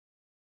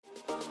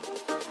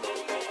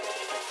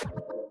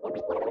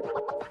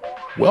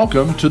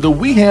Welcome to the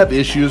We Have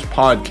Issues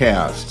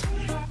podcast,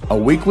 a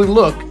weekly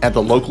look at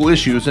the local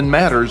issues and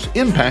matters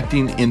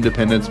impacting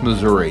Independence,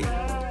 Missouri.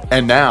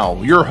 And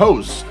now, your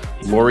hosts,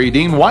 Lori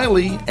Dean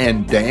Wiley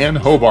and Dan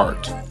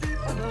Hobart.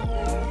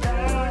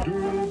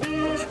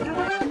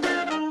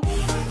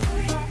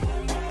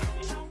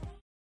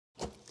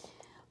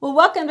 Well,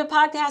 welcome to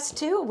Podcast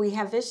 2. We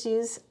Have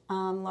Issues.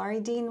 Lori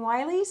Dean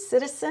Wiley,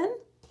 citizen,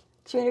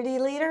 community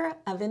leader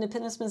of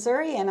Independence,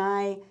 Missouri, and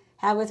I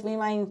have with me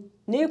my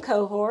new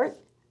cohort,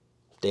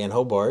 Dan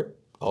Hobart,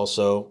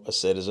 also a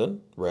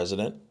citizen,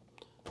 resident,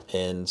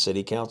 and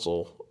city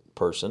council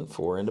person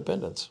for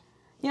Independence.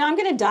 You know, I'm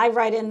going to dive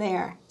right in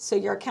there. So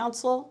you're a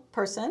council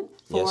person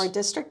for Yes.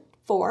 District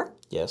 4.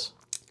 Yes.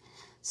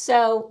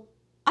 So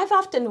I've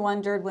often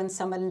wondered when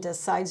someone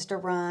decides to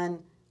run,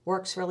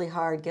 works really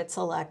hard, gets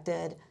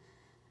elected,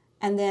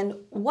 and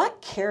then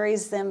what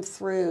carries them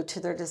through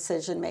to their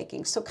decision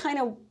making. So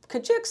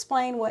could you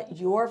explain what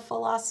your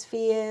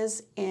philosophy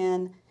is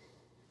in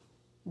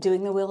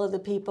doing the will of the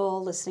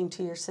people, listening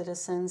to your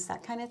citizens,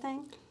 that kind of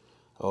thing?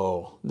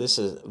 Oh,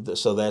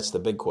 so that's the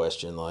big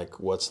question. Like,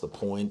 what's the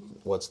point?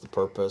 What's the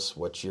purpose?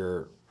 What's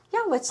your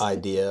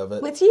idea of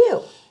it? With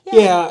you.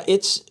 Yeah,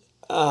 it's,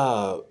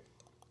 I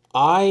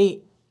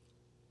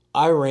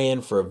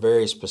ran for a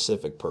very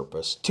specific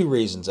purpose. Two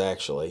reasons,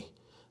 actually.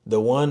 The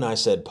one I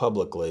said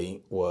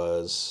publicly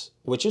was,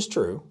 which is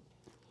true,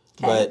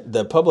 but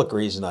the public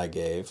reason I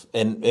gave,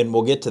 and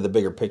we'll get to the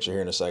bigger picture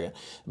here in a second,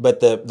 but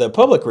the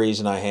public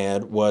reason I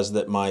had was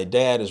that my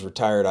dad is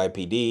retired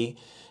IPD,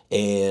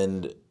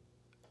 and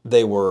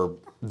the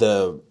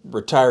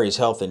retirees'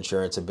 health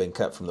insurance had been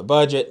cut from the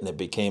budget, and it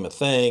became a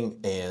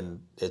thing, and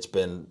it's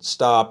been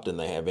stopped, and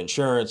they have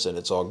insurance, and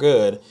it's all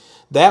good.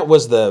 That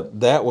was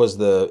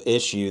the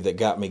issue that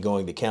got me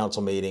going to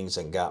council meetings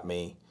and got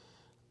me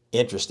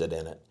interested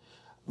in it.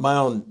 My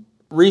own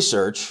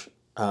research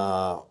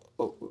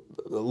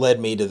led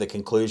me to the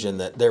conclusion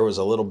that there was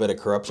a little bit of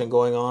corruption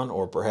going on,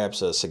 or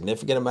perhaps a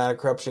significant amount of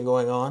corruption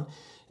going on,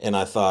 and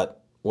I thought,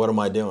 what am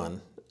I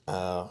doing?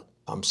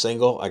 I'm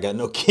single, I got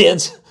no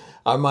kids,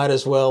 I might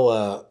as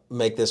well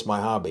make this my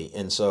hobby.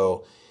 And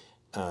so,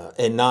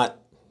 and not,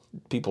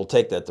 people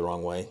take that the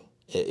wrong way,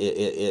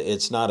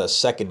 it's not a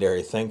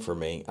secondary thing for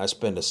me. I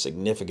spend a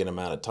significant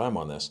amount of time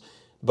on this.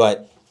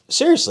 But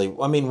seriously,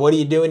 I mean, what do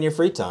you do in your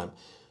free time?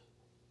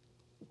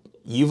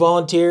 You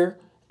volunteer,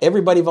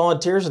 everybody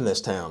volunteers in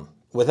this town.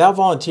 Without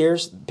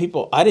volunteers,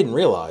 I didn't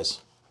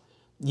realize,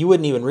 you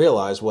wouldn't even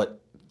realize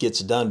what gets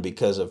done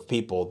because of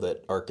people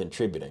that are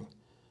contributing.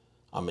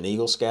 I'm an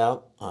Eagle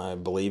Scout. I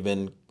believe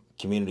in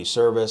community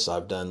service.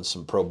 I've done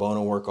some pro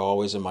bono work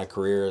always in my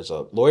career as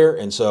a lawyer.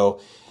 And so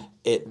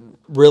it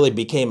really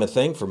became a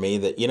thing for me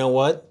that, you know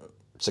what,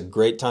 it's a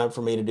great time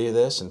for me to do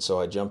this. And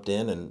so I jumped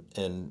in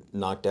and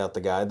knocked out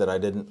the guy that I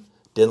didn't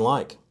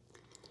like.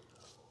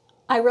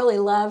 I really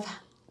love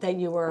that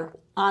you were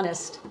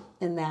honest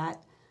in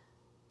that.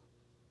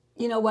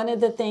 You know, one of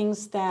the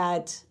things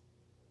that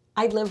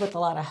I live with a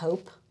lot of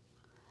hope.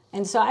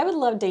 And so I would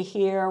love to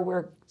hear,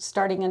 we're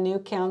starting a new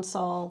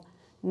council,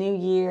 new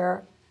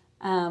year.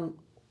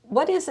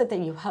 What is it that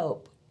you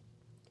hope,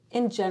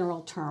 in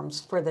general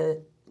terms, for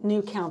the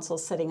new council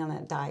sitting on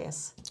that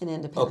dais in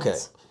Independence? Okay,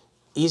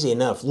 easy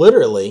enough.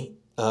 Literally,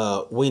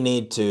 we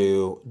need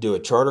to do a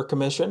charter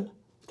commission.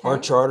 Okay. Our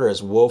charter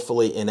is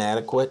woefully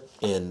inadequate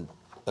in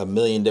a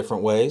million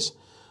different ways.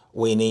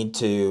 We need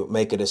to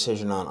make a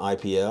decision on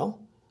IPL.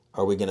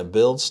 Are we going to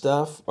build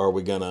stuff? Are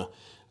we going to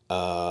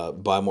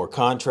buy more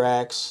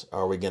contracts?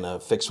 Are we going to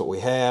fix what we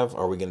have?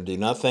 Are we going to do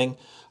nothing?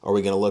 Are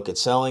we going to look at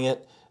selling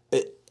it?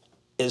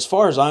 As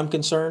far as I'm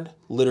concerned,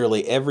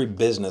 literally every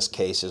business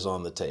case is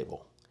on the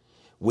table.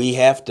 We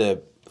have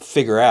to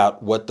figure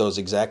out what those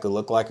exactly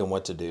look like and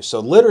what to do. So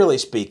literally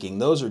speaking,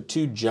 those are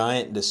two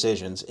giant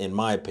decisions, in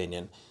my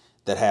opinion,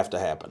 that have to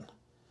happen.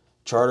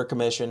 Charter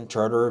commission,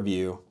 charter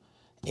review,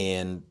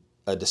 and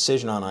a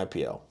decision on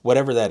IPL,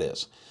 whatever that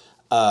is.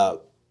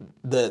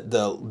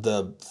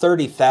 The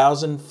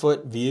 30,000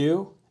 foot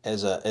view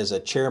as a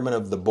chairman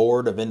of the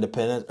board of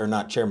Independence, or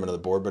not chairman of the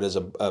board, but as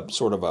a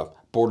sort of a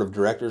board of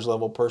directors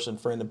level person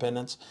for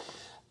Independence,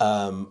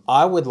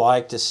 I would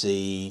like to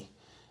see,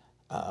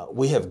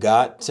 we have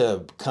got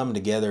to come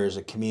together as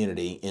a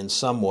community in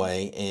some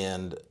way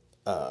and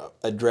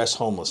address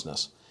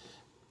homelessness.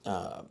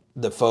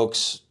 The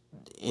folks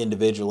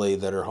individually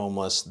that are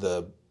homeless,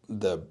 the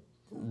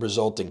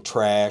resulting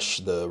trash,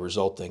 the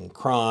resulting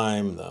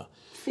crime, the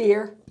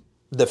fear,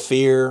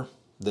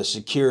 the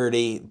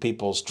security,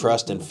 people's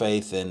trust and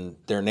faith in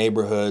their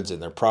neighborhoods and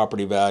their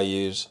property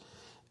values.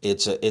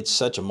 It's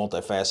such a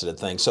multifaceted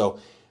thing. So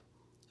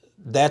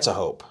that's a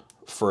hope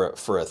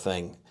for a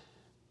thing.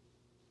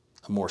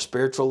 A more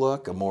spiritual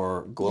look, a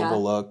more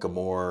global look, a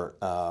more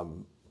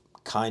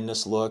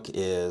kindness look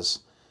is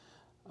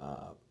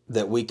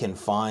that we can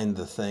find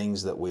the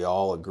things that we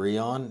all agree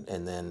on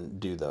and then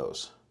do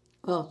those.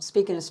 Well,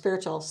 speaking of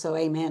spiritual, so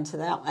amen to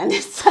that one.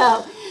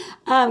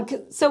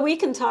 So we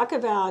can talk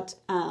about,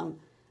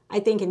 I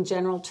think in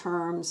general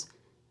terms,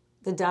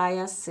 the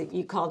dais,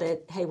 you called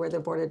it, hey, we're the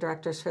board of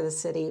directors for the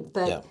city,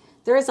 but Yeah.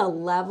 there is a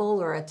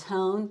level or a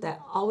tone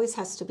that always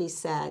has to be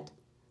set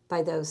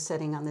by those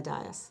sitting on the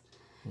dais.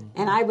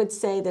 And I would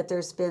say that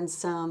there's been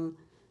some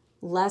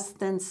less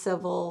than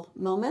civil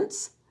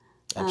moments.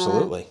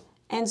 Absolutely.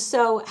 And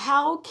so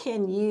how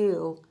can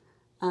you,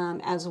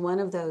 as one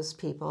of those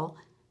people,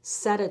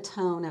 set a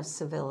tone of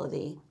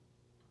civility?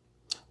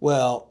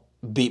 Well,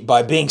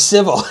 by being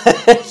civil.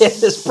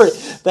 It's pretty.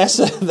 That's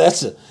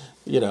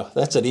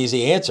an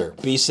easy answer.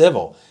 Be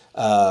civil.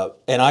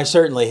 And I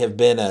certainly have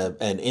been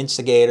an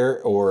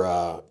instigator or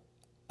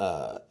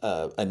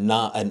a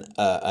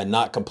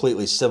not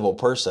completely civil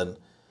person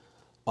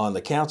on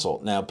the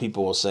council. Now,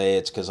 people will say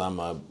it's because I'm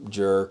a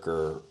jerk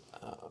or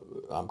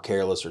I'm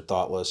careless or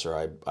thoughtless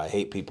or I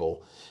hate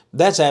people.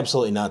 That's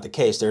absolutely not the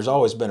case. There's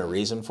always been a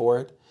reason for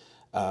it.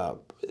 And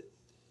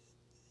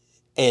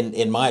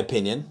in my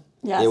opinion,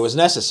 Yes. it was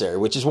necessary,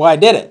 which is why I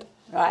did it.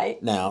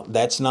 Right. Now,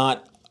 that's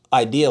not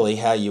ideally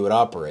how you would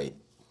operate.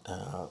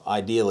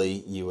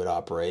 Ideally, you would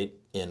operate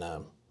in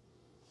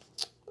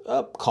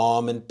a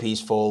calm and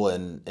peaceful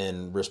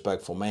and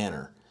respectful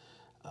manner.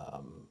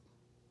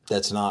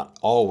 That's not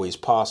always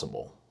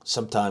possible.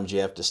 Sometimes you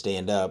have to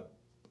stand up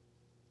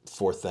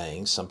for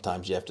things.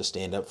 Sometimes you have to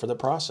stand up for the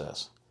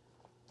process.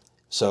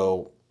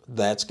 So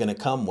that's going to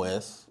come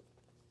with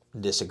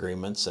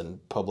disagreements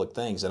and public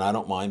things. And I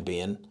don't mind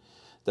being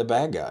the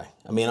bad guy.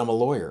 I mean, I'm a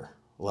lawyer.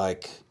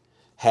 Like,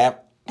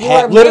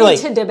 literally,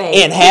 to debate.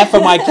 in half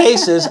of my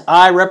cases,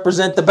 I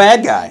represent the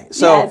bad guy.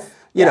 So, Yes,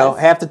 you know,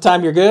 yes. half the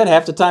time you're good,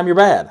 half the time you're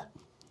bad.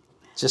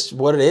 It's just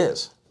what it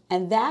is.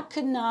 And that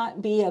could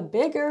not be a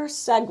bigger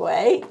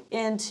segue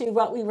into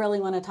what we really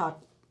want to talk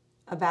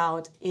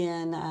about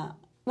in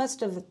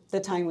most of the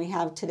time we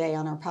have today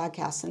on our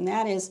podcast. And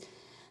that is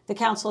the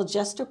council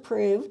just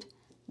approved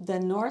the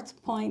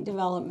Northpoint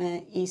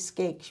Development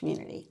Eastgate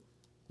Community.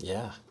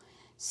 Yeah.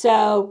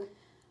 So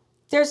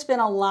there's been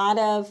a lot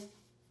of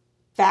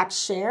facts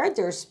shared.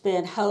 There's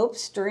been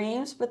hopes,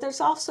 dreams, but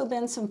there's also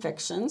been some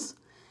fictions.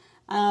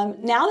 Now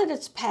that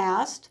it's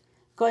passed,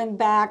 going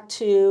back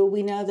to,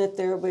 we know that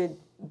there would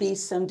be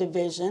some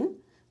division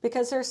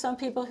because there are some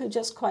people who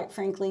just quite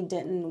frankly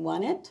didn't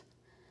want it.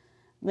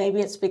 Maybe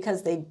it's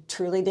because they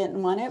truly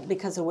didn't want it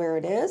because of where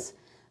it is.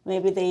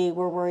 Maybe they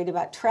were worried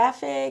about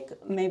traffic.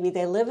 Maybe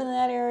they live in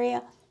that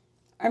area.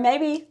 Or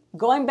maybe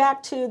going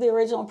back to the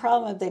original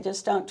problem, they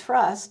just don't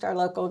trust our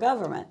local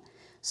government.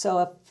 So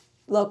if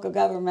local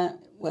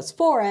government was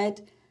for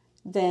it,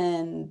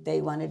 then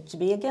they wanted to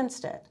be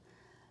against it.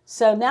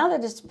 So now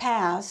that it's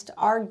passed,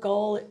 our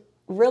goal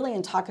really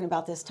in talking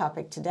about this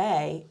topic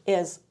today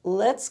is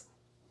let's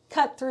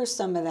cut through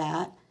some of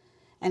that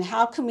and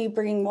how can we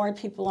bring more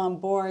people on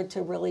board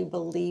to really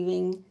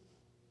believing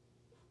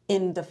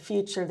in the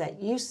future that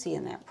you see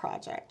in that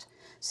project.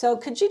 So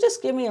could you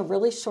just give me a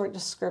really short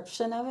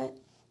description of it?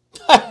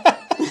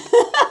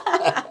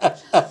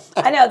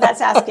 I know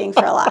that's asking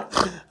for a lot.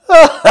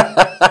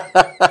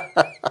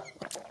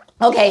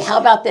 Okay, how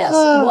about this?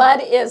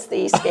 What is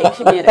the Eastgate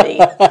community?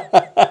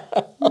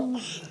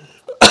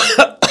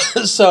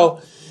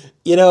 So,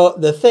 you know,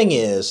 the thing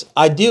is,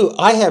 I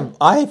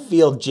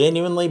feel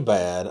genuinely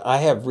bad. I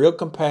have real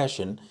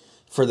compassion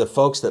for the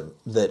folks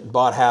that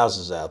bought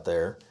houses out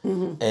there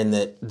and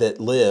that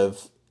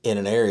live in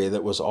an area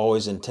that was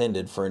always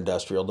intended for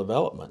industrial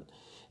development.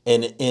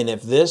 And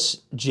if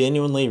this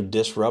genuinely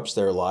disrupts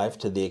their life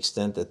to the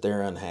extent that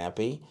they're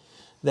unhappy,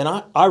 then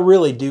I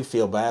really do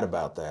feel bad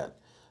about that.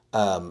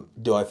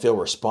 Do I feel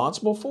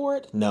responsible for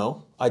it?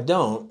 No, I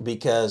don't,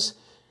 because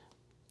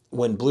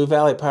when Blue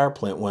Valley Power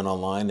Plant went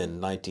online in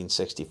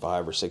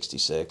 1965 or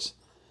 66,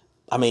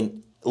 I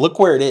mean, look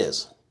where it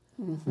is.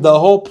 Mm-hmm. The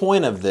whole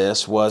point of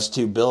this was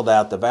to build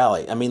out the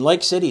valley. I mean,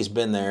 Lake City's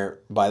been there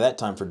by that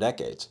time for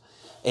decades.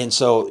 And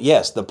so,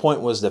 yes, the point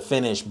was to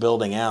finish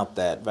building out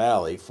that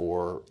valley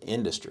for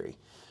industry.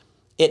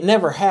 It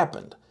never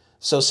happened.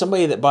 So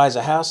somebody that buys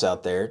a house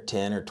out there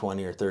 10 or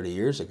 20 or 30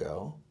 years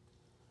ago,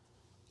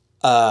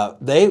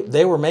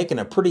 they were making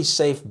a pretty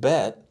safe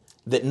bet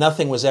that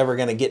nothing was ever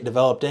going to get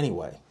developed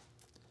anyway.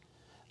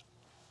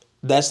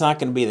 That's not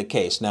going to be the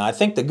case. Now, I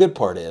think the good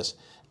part is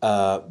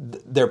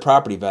their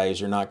property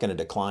values are not going to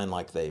decline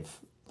like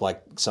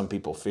some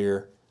people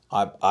fear.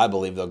 I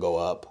believe they'll go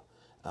up.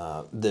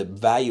 The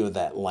value of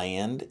that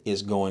land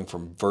is going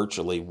from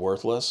virtually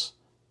worthless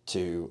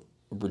to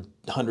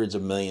hundreds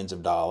of millions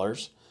of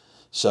dollars.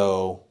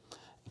 So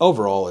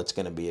overall, it's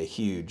going to be a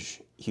huge,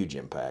 huge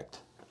impact,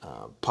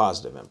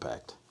 positive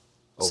impact.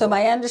 Overall. So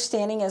my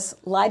understanding is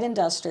light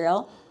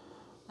industrial.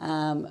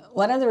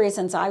 One of the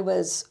reasons I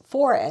was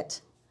for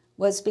it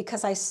was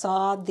because I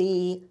saw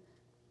the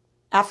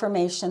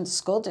affirmation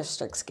school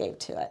districts gave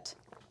to it.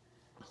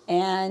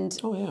 And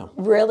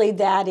really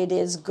that it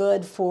is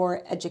good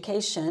for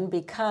education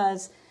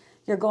because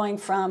you're going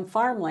from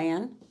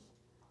farmland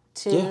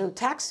to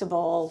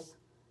taxable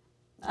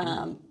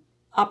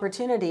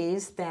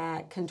opportunities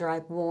that can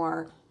drive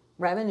more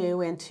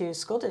revenue into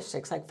school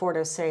districts like Fort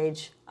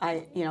Osage,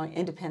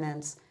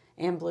 Independence,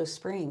 and Blue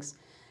Springs.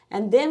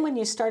 And then when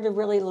you started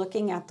really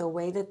looking at the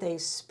way that they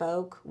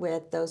spoke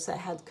with those that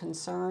had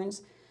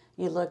concerns,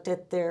 you looked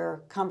at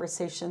their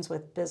conversations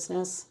with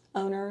business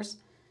owners,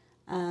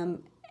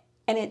 and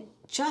it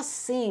just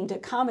seemed,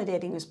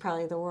 accommodating is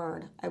probably the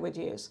word I would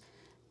use.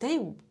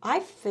 I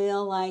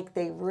feel like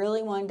they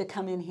really wanted to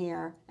come in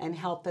here and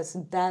help us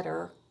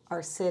better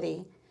our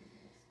city.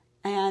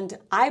 And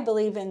I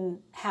believe in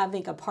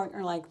having a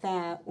partner like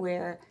that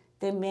where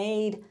they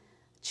made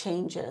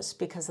changes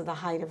because of the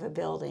height of a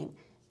building.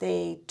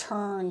 They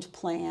turned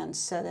plans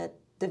so that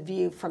the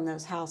view from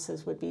those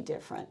houses would be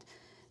different.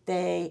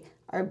 They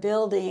are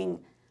building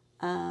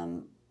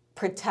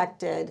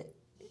protecting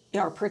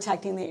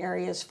the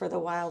areas for the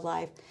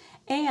wildlife.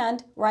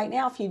 And right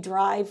now, if you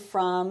drive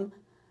from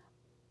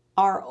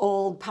our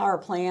old power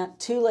plant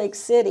to Lake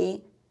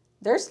City,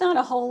 there's not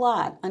a whole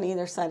lot on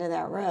either side of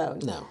that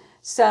road. No.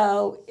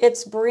 So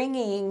it's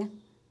bringing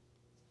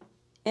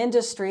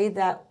industry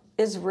that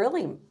is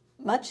really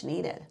much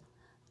needed.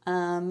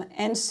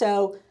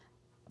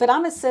 But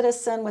I'm a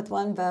citizen with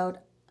one vote.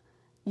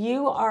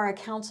 You are a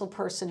council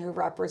person who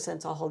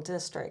represents a whole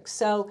district.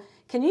 So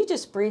can you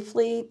just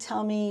briefly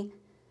tell me,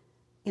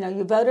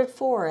 you voted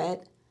for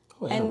it,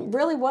 and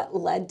really what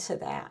led to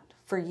that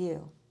for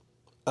you?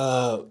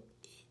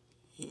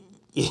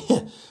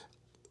 Yeah.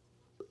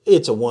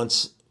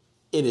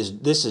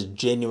 This is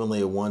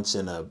genuinely a once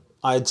in a,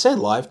 I'd say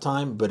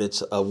lifetime, but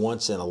it's a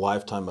once in a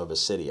lifetime of a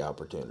city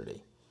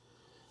opportunity.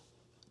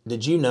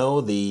 Did you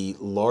know the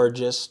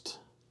largest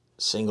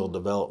single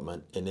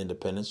development in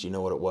Independence, you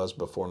know what it was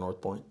before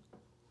Northpoint?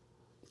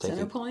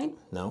 Centerpoint?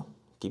 No,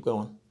 keep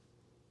going.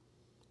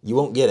 You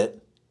won't get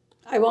it.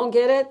 I won't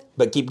get it?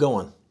 But keep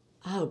going.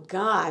 Oh,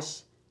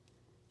 gosh.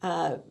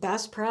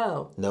 Bass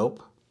Pro.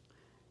 Nope.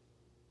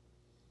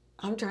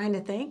 I'm trying to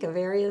think of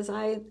areas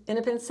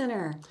Independence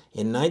Center.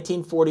 In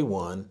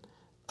 1941,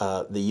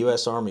 the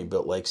U.S. Army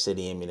built Lake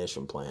City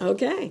Ammunition Plant.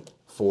 Okay.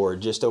 For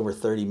just over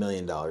 $30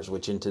 million,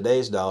 which in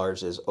today's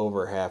dollars is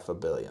over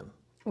 $500 million.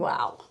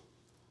 Wow.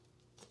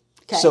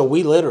 Okay. So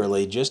we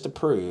literally just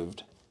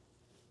approved,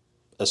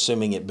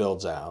 assuming it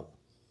builds out,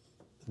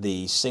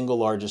 the single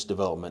largest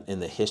development in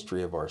the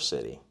history of our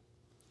city.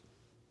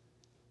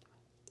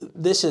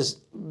 This is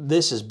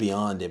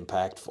beyond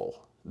impactful.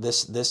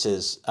 This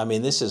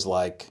is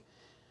like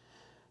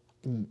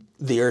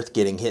the Earth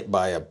getting hit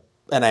by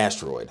an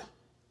asteroid.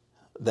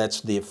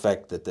 That's the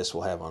effect that this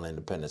will have on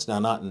Independence. Now,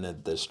 not in a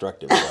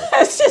destructive way.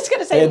 I was just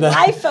going to say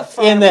life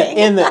affirming.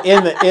 In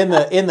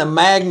the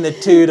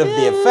magnitude of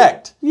the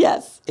effect.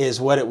 Yes. Is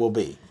what it will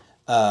be.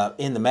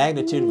 In the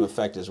magnitude of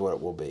effect is what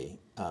it will be.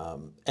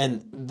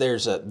 And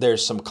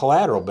there's some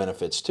collateral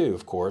benefits too,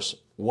 of course.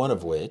 One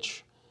of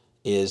which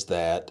is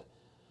that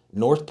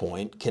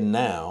Northpoint can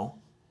now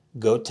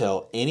go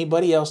tell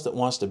anybody else that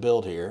wants to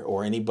build here,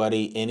 or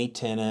any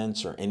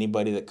tenants or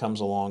anybody that comes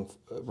along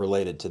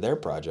related to their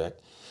project,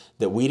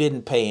 that we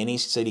didn't pay any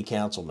city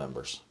council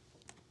members.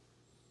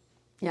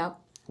 Yep.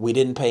 We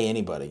didn't pay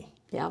anybody.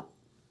 Yep.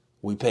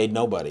 We paid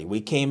nobody.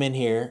 We came in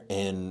here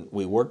and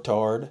we worked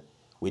hard.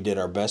 We did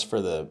our best for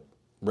the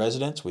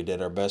residents. We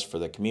did our best for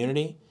the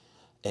community.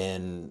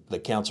 And the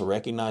council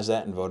recognized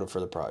that and voted for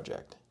the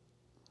project.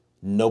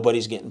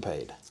 Nobody's getting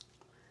paid.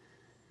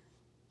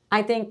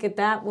 I think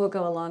that will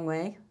go a long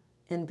way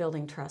in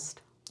building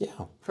trust.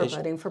 Yeah. For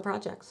voting for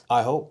projects.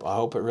 I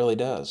hope it really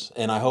does.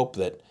 And I hope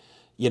that,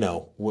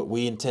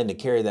 we intend to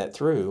carry that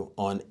through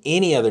on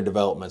any other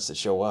developments that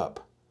show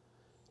up.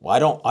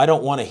 Well, I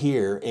don't want to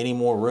hear any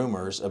more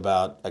rumors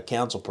about a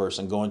council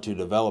person going to a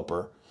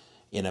developer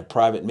in a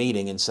private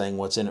meeting and saying,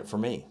 what's in it for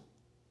me?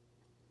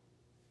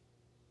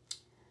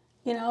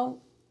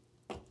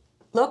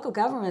 Local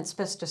government's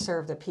supposed to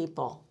serve the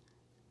people.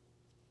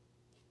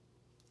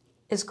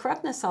 Is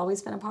corruptness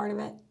always been a part of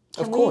it?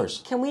 Of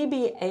course. Can we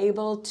be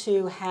able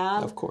to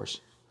have of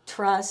course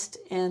trust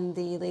in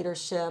the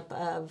leadership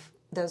of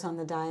those on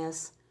the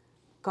dais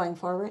going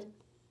forward?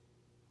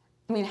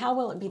 I mean, how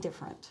will it be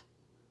different?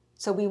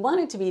 So we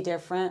want it to be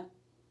different.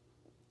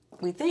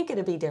 We think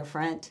it'll be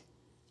different,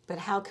 but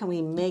how can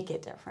we make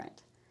it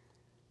different?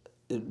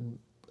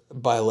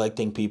 By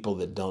electing people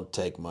that don't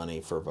take money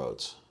for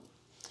votes.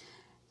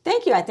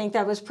 Thank you. I think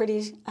that was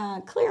pretty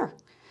clear.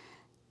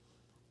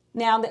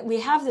 Now that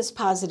we have this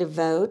positive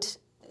vote,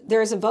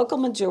 there's a vocal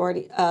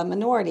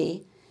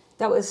minority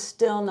that was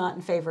still not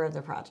in favor of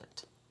the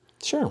project.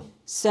 Sure.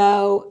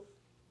 So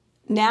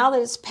now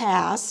that it's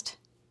passed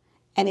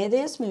and it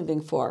is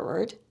moving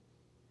forward,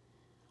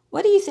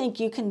 what do you think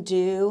you can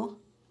do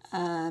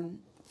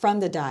from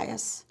the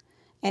dais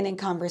and in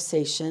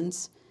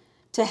conversations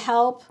to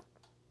help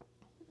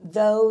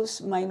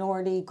those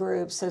minority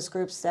groups, those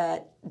groups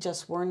that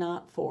just were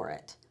not for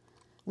it,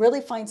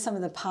 really find some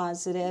of the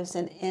positives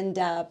and end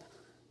up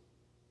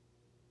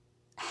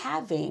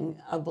having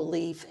a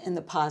belief in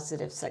the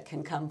positives that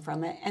can come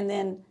from it? And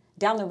then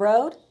down the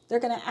road, they're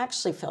going to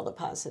actually feel the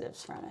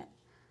positives from it.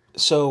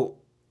 So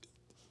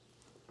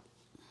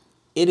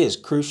it is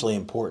crucially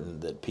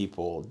important that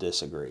people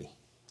disagree.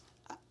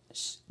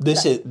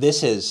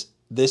 This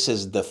This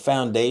is the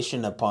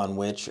foundation upon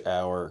which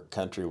our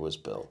country was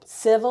built.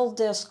 Civil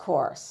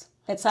discourse.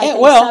 It's, I Yeah,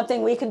 think, well,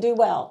 something we can do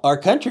well. Our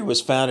country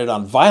was founded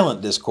on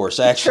violent discourse,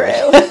 actually.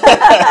 True.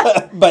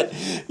 But,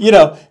 you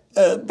know,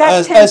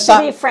 That tends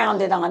to be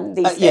frowned on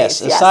these days. yes,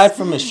 aside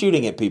from the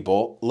shooting at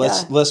people,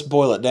 let's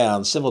boil it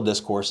down. Civil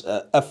discourse,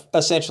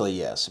 essentially,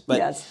 yes. But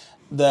Yes.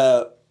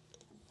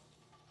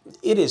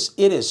 it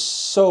is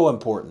so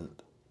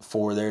important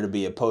for there to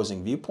be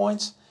opposing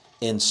viewpoints,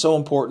 and so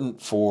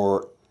important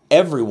for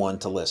everyone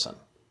to listen.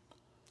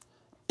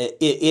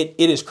 It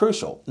is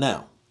crucial.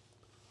 Now,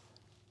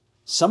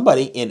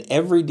 somebody in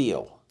every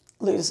deal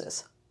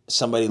Loses.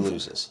 somebody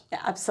loses. Yeah,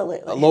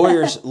 absolutely.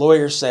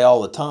 Lawyers say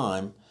all the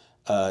time.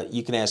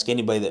 You can ask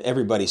anybody that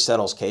everybody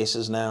settles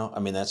cases now. I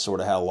mean, that's sort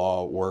of how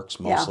law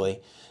works mostly.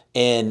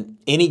 Yeah. And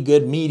any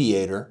good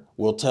mediator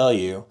will tell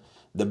you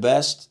the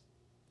best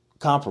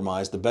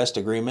compromise, the best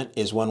agreement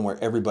is one where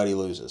everybody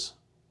loses.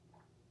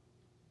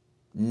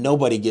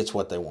 Nobody gets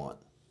what they want.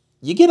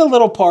 You get a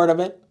little part of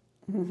it,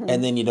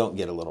 and then you don't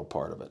get a little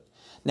part of it.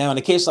 Now, in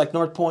a case like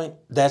Northpoint,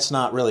 that's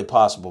not really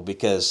possible,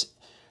 because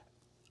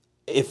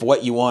if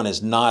what you want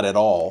is not at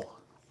all,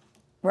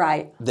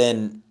 right,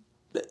 then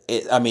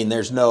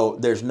there's no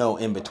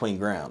in between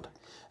ground.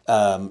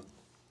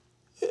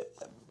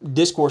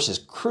 Discourse is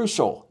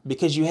crucial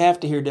because you have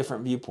to hear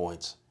different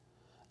viewpoints.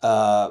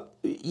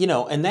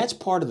 And that's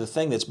part of the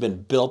thing that's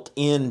been baked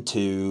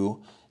into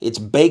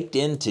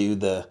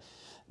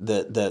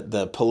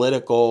the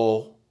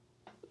political,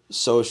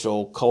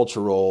 social,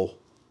 cultural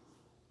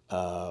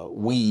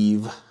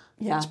weave.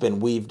 Yeah. It's been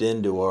weaved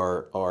into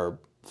our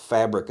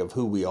fabric of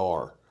who we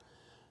are.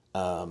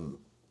 The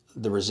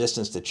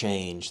resistance to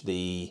change,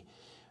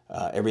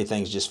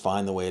 everything's just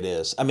fine the way it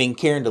is. I mean,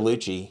 Karen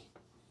DeLucci,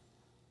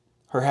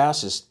 her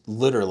house is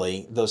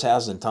literally, those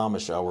houses in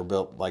Thomas Shaw were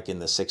built like in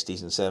the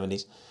 60s and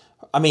 70s.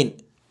 I mean,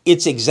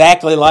 it's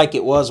exactly like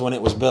it was when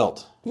it was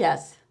built.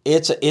 Yes.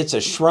 It's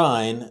a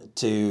shrine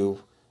to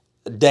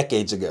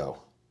decades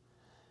ago.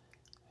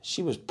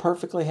 She was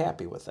perfectly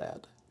happy with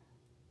that.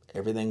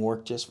 Everything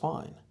worked just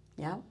fine.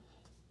 Yeah.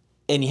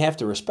 And you have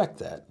to respect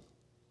that.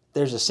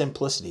 There's a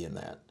simplicity in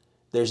that.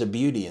 There's a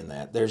beauty in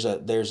that. There's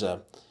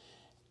a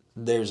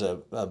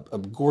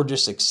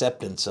gorgeous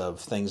acceptance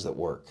of things that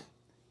work.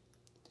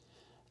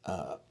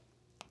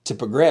 To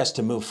progress,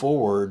 to move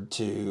forward,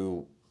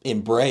 to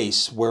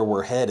embrace where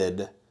we're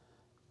headed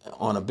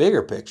on a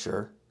bigger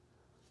picture,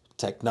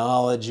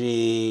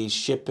 technology,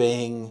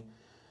 shipping,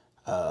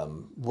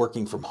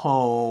 working from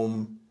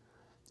home,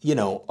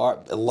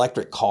 our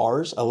electric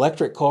cars.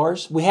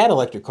 We had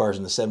electric cars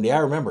in the 70s.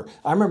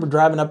 I remember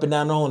driving up and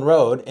down Nolan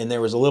Road, and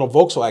there was a little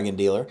Volkswagen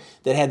dealer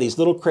that had these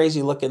little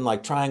crazy looking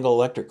like triangle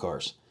electric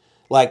cars.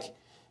 Like,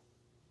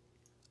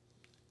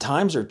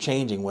 times are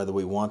changing whether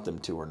we want them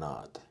to or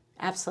not.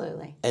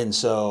 Absolutely. And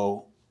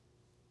so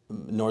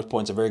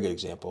Northpoint's a very good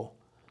example.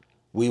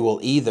 We will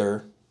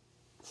either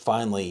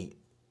finally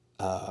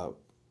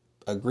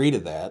agree to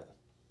that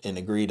and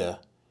agree to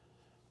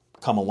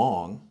come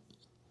along,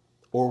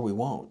 or we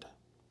won't.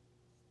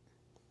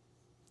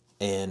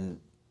 And,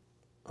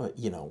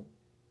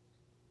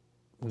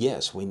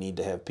 yes, we need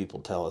to have people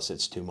tell us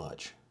it's too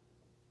much.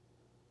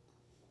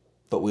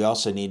 But we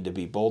also need to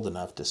be bold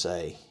enough to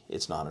say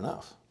it's not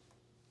enough.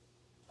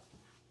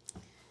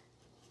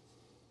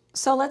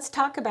 So let's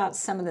talk about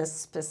some of the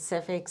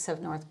specifics of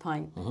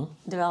Northpoint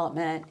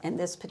development and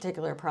this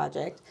particular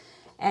project.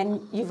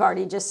 And you've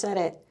already just said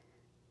it.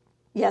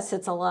 Yes,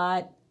 it's a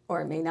lot, or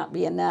it may not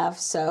be enough.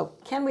 So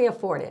can we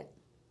afford it?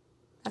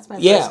 That's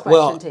my first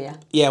question to you.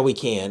 Yeah, we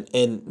can.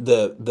 And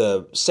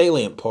the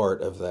salient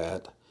part of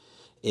that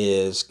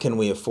is, can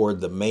we afford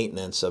the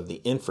maintenance of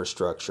the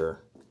infrastructure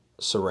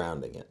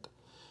surrounding it?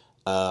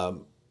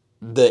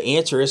 The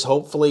answer is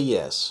hopefully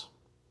yes.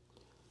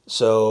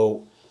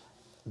 So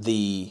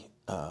the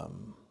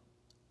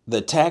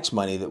tax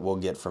money that we'll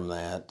get from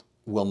that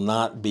will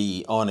not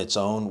be on its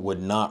own,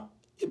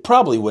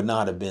 probably would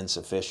not have been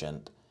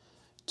sufficient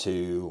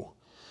to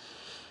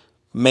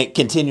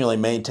continually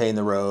maintain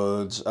the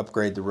roads,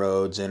 upgrade the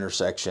roads,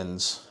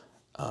 intersections,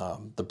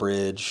 the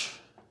bridge.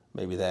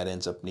 Maybe that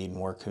ends up needing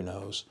work, who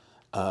knows.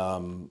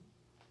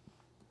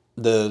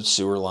 The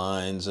sewer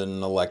lines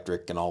and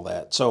electric and all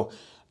that. So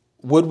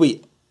would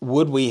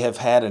we have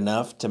had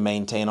enough to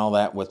maintain all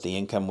that with the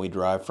income we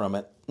derive from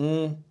it?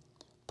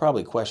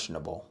 Probably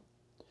questionable.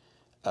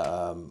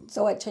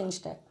 So what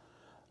changed it?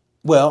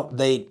 Well,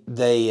 they're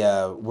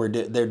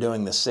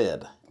doing the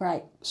SID.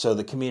 Right. So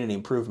the Community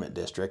Improvement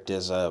District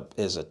is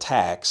a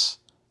tax,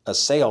 a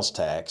sales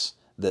tax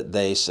that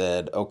they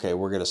said, okay,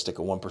 we're going to stick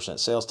a 1%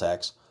 sales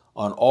tax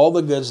on all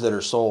the goods that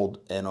are sold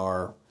on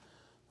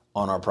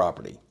our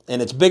property.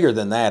 And it's bigger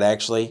than that,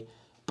 actually,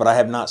 but I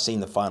have not seen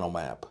the final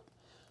map.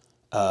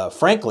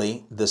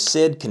 Frankly, the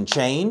SID can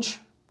change.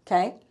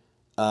 Okay.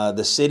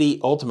 The city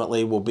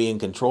ultimately will be in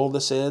control of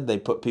the SID. They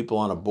put people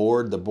on a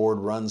board. The board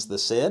runs the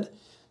SID.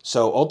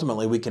 So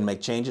ultimately, we can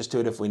make changes to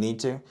it if we need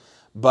to.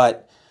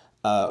 But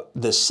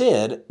the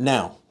SID,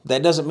 now,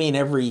 that doesn't mean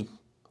every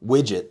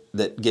widget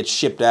that gets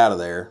shipped out of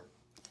there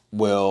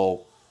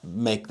will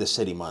make the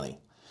city money.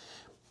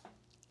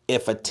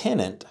 If a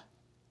tenant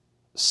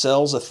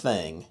sells a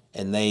thing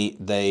and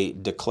they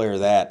declare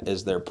that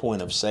as their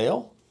point of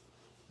sale,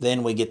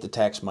 then we get the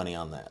tax money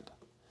on that.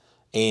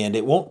 And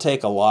it won't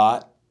take a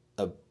lot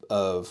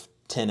of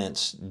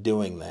tenants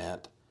doing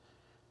that,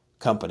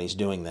 companies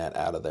doing that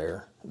out of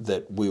there,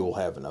 that we will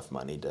have enough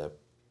money to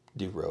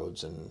do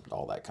roads and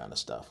all that kind of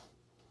stuff.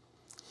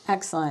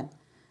 Excellent.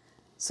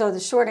 So the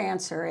short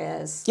answer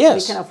is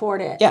yes, we can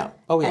afford it. Yeah.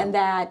 Oh, yeah. And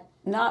that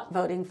not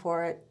voting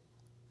for it,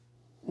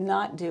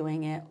 not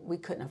doing it, we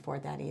couldn't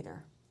afford that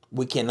either.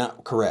 We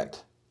cannot,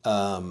 correct.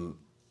 Unless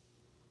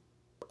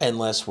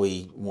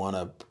we want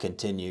to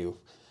continue.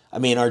 I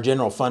mean, our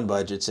general fund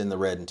budget's in the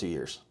red in 2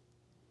 years.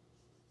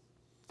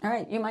 All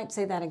right, you might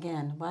say that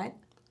again. What?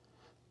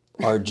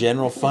 Our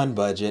general fund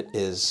budget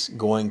is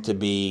going to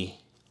be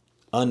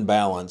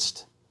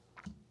unbalanced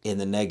in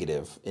the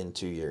negative in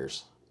 2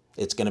 years.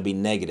 It's going to be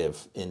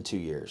negative in 2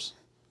 years.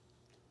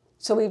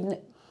 So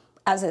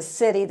as a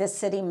city, the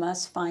city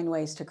must find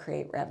ways to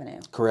create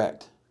revenue.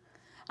 Correct.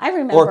 I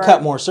remember, or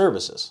cut more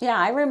services. Yeah,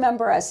 I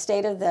remember a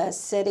State of the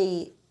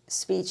City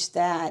speech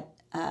that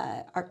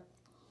our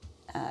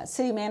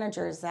city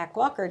manager, Zach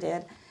Walker,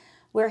 did,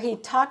 where he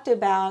talked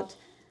about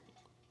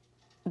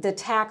the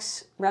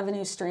tax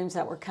revenue streams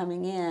that were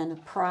coming in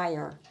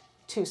prior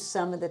to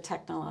some of the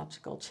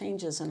technological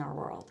changes in our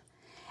world.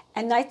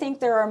 And I think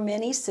there are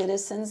many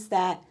citizens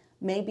that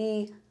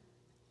maybe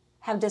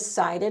have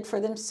decided for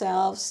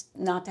themselves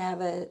not to have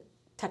a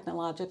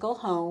technological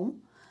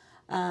home.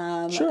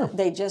 Sure.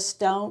 They just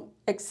don't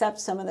accept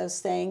some of those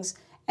things.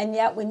 And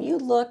yet when you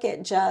look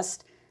at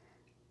just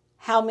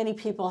how many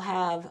people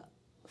have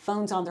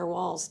phones on their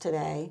walls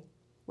today,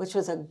 which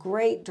was a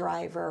great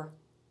driver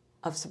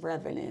of some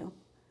revenue,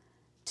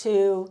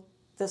 to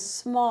the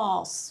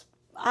small,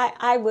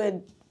 I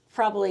would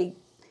probably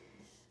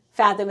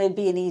fathom it'd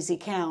be an easy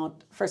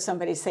count for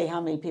somebody to say how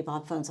many people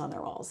have phones on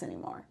their walls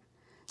anymore.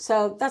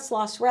 So that's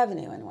lost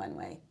revenue in one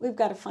way. We've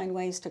got to find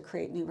ways to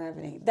create new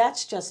revenue.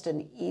 That's just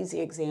an easy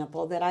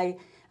example that I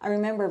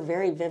remember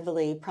very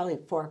vividly, probably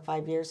 4 or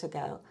 5 years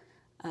ago,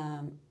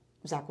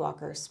 Zach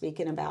Walker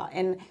speaking about.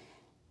 And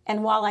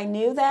while I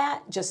knew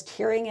that, just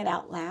hearing it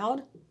out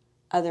loud,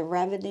 the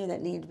revenue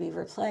that needed to be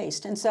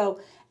replaced. And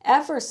so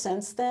ever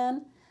since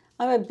then,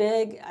 I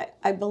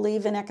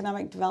believe in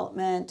economic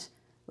development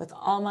with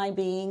all my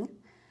being.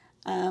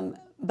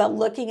 But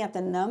looking at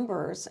the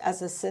numbers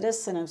as a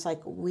citizen, I was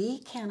like, we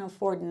can't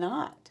afford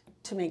not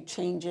to make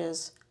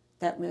changes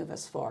that move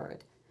us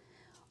forward.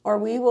 Or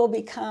we will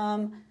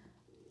become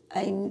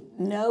a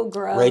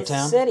no-growth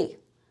city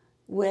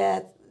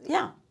with,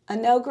 a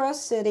no-growth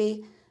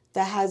city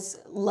that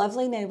has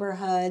lovely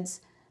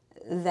neighborhoods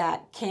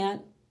that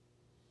can't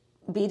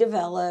be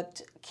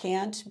developed,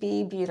 can't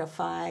be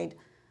beautified,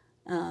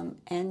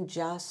 and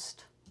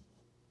just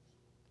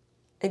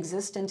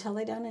exist until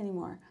they don't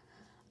anymore.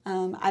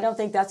 I don't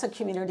think that's a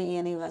community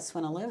any of us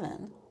want to live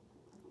in.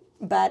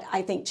 But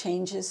I think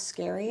change is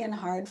scary and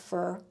hard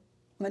for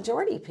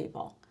majority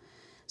people.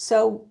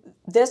 So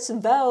this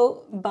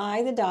vote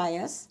by the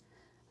dais,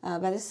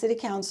 by the city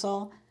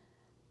council,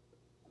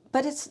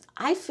 but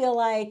I feel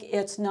like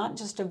it's not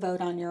just a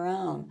vote on your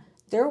own.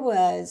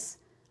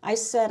 I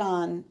sat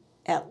on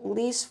at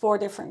least 4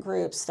 different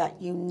groups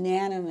that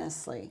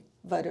unanimously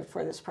voted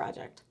for this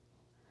project.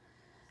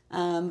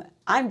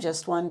 I'm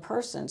just one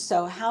person.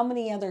 So how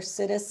many other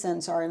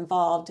citizens are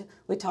involved?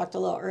 We talked a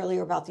little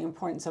earlier about the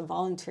importance of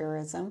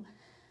volunteerism,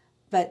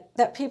 but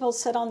that people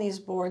sit on these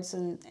boards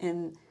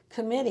and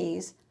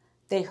committees,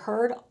 they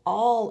heard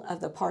all of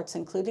the parts,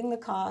 including the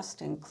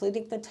cost,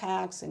 including the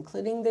tax,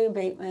 including the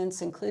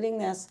abatements, including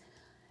this,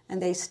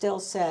 and they still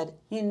said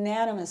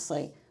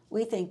unanimously,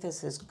 we think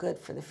this is good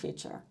for the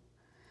future.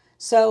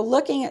 So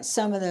looking at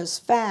some of those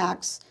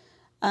facts,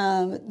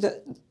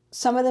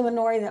 some of the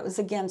minority that was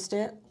against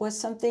it was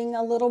something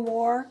a little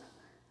more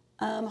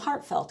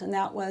heartfelt, and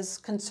that was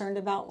concerned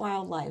about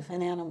wildlife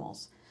and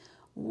animals.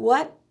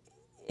 What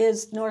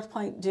is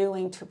Northpoint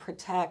doing to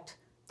protect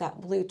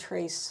that Blue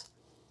Trace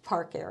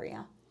Park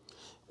area?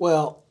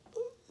 Well,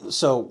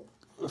 so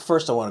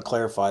first I want to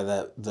clarify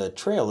that the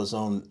trail is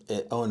owned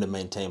and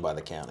maintained by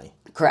the county.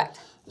 Correct.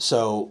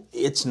 So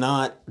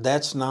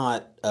that's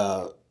not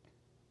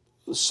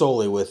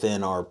solely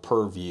within our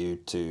purview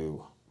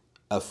to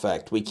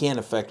affect. We can't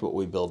affect what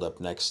we build up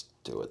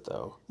next to it,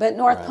 though. But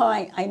Northpoint,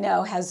 right? I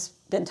know, has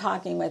been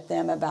talking with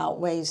them about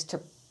ways to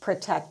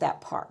protect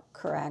that park,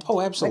 correct? Oh,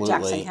 absolutely.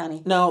 With Jackson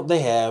County. No, they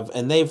have,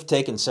 and they've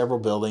taken several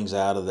buildings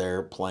out of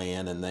their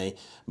plan, and they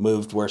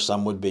moved where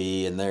some would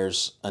be, and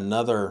there's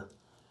another,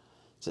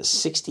 is it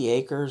 60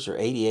 acres or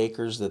 80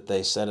 acres that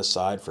they set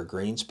aside for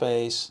green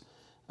space.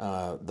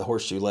 The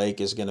Horseshoe Lake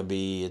is going to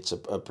be, it's a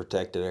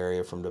protected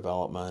area from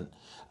development.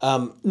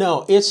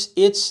 No,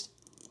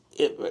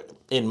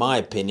 in my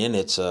opinion,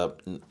 it's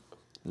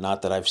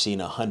not that I've seen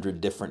 100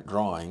 different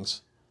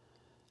drawings.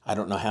 I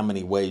don't know how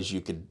many ways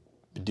you could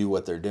do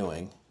what they're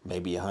doing.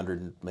 Maybe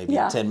 100, maybe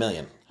 10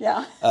 million.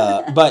 Yeah.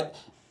 But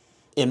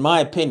in my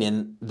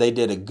opinion, they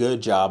did a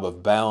good job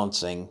of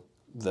balancing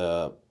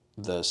the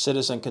the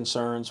citizen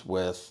concerns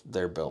with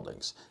their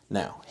buildings.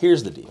 Now,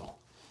 here's the deal.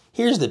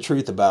 Here's the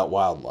truth about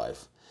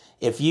wildlife.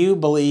 If you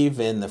believe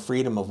in the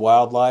freedom of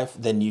wildlife,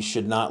 then you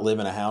should not live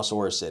in a house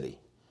or a city.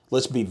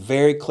 Let's be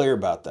very clear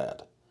about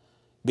that.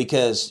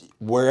 Because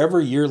wherever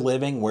you're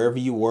living, wherever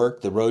you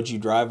work, the roads you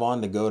drive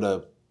on to go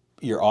to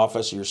your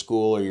office, your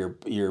school, or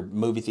your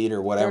movie theater,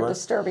 or whatever, They're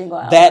disturbing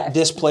wildlife. that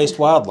displaced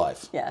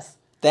wildlife. Yes.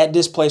 That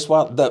displaced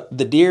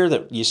the deer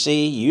that you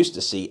used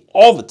to see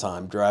all the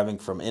time driving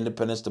from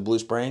Independence to Blue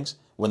Springs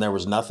when there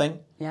was nothing.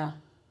 Yeah.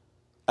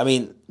 I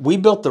mean, we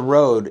built the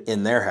road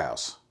in their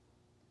house.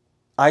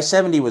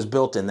 I-70 was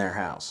built in their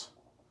house.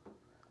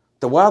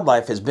 The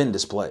wildlife has been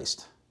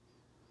displaced.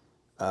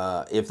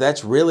 If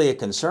that's really a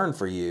concern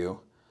for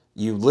you,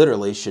 you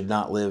literally should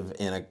not live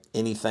in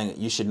anything.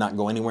 You should not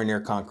go anywhere near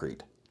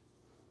concrete.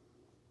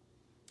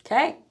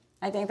 Okay,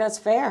 I think that's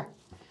fair.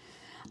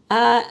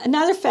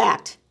 Another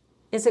fact,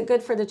 is it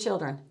good for the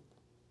children?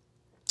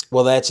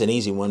 Well, that's an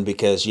easy one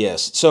because,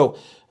 yes. So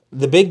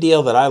the big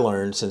deal that I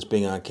learned since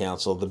being on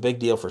council, the big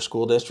deal for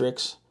school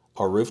districts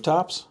are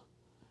rooftops.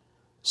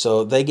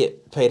 So they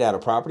get paid out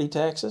of property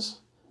taxes.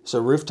 So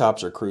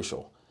rooftops are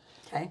crucial.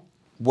 Okay.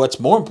 What's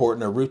more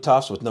important are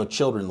rooftops with no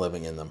children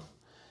living in them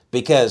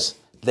because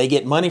they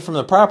get money from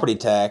the property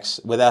tax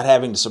without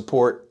having to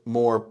support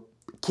more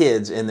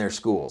kids in their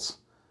schools.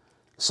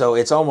 So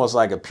it's almost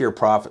like a pure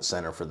profit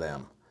center for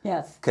them.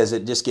 Yes. Because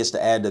it just gets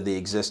to add to the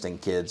existing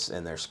kids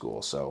in their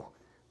school. So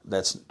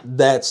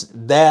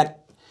that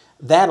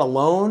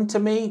alone to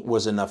me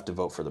was enough to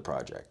vote for the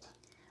project.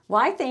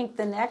 Well, I think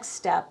the next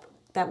step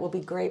that will be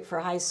great for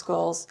high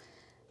schools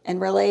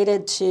and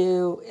related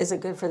to is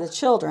it good for the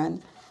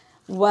children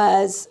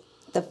was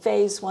the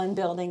phase 1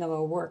 building of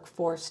a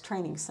workforce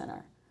training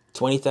center.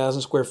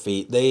 20,000 square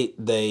feet.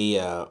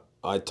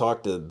 I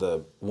talked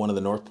to one of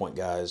the Northpoint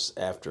guys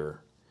after.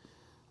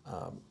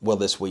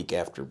 This week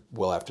after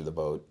the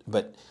vote.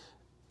 But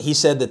he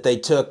said that they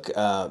took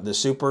the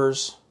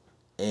supers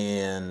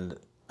and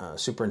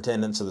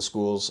superintendents of the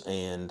schools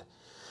and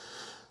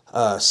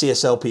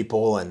CSL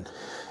people and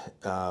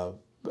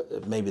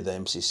maybe the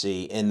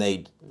MCC, and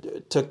they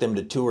took them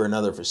to tour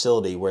another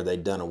facility where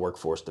they'd done a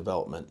workforce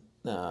development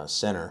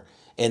center.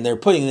 And they're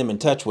putting them in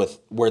touch with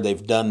where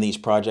they've done these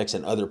projects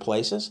in other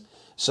places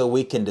so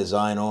we can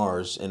design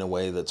ours in a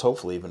way that's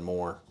hopefully even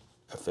more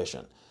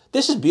efficient.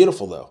 This is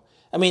beautiful, though.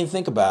 I mean,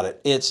 think about it.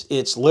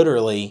 It's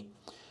literally,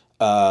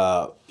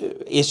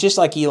 it's just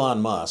like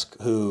Elon Musk,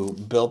 who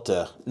built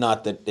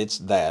not that it's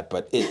that,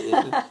 but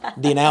the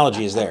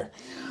analogy is there.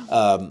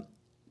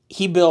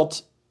 He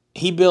builds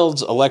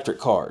electric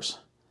cars,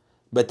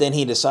 but then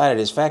he decided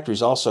his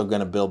factory's also going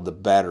to build the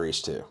batteries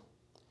too.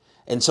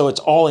 And so it's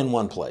all in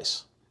one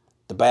place.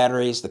 The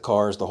batteries, the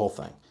cars, the whole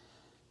thing.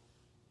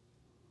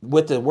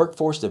 With the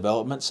Workforce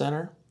Development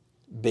Center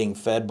being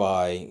fed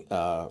by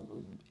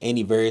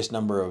any various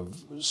number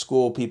of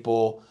school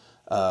people,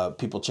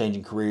 people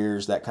changing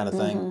careers, that kind of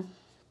thing.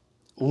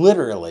 Mm-hmm.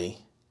 Literally,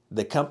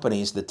 the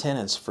companies, the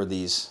tenants for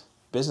these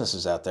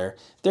businesses out there,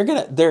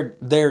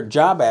 their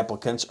job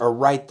applicants are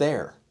right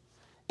there,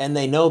 and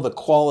they know the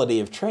quality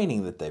of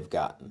training that they've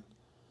gotten.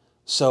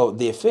 So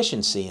the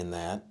efficiency in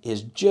that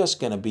is just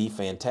going to be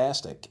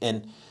fantastic.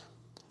 And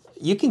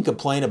you can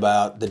complain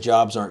about the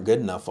jobs aren't good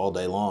enough all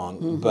day long,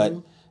 mm-hmm. but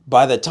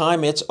by the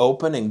time it's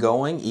open and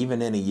going,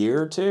 even in a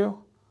year or two,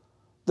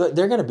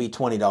 they're going to be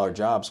 $20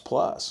 jobs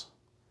plus.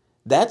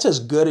 That's as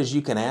good as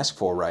you can ask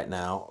for right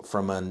now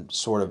from a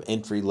sort of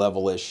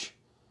entry-level-ish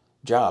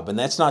job. And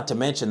that's not to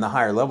mention the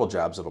higher level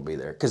jobs that'll be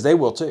there, because they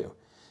will too.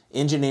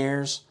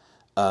 Engineers,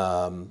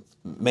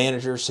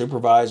 managers,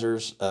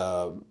 supervisors,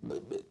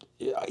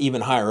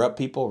 even higher up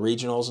people,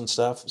 regionals and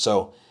stuff.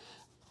 So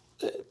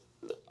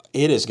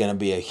it is going to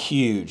be a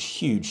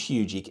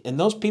huge. And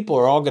those people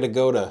are all going to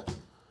go to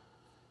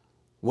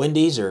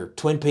Wendy's or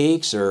Twin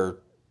Peaks or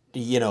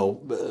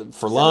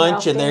for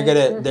lunch, and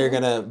they're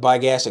gonna buy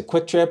gas at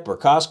Quick Trip or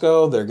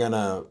Costco. They're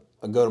gonna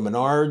go to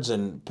Menards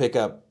and pick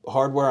up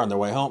hardware on their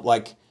way home.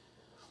 Like,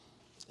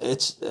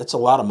 it's a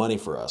lot of money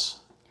for us.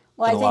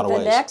 Well, I think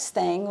the next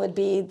thing would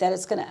be that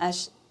it's going to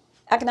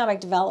economic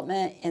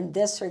development in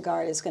this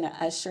regard is going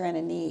to usher in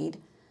a need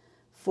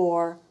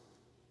for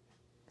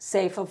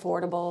safe,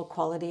 affordable,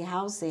 quality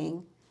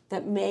housing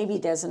that maybe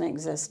doesn't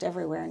exist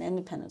everywhere in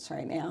Independence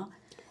right now.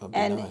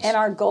 Nice. And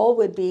our goal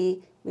would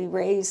be we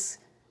raise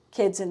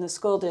kids in the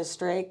school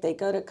district, they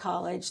go to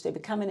college, they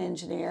become an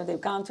engineer,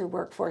 they've gone through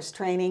workforce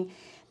training,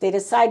 they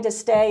decide to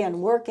stay and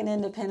work in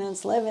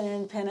Independence, live in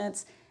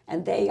Independence,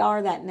 and they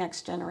are that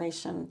next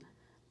generation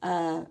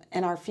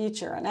in our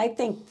future. And I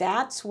think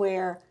that's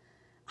where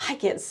I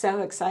get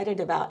so excited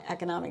about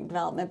economic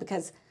development,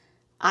 because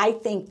I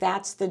think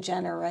that's the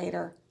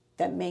generator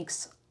that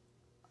makes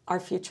our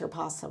future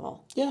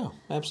possible. Yeah,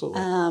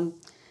 absolutely.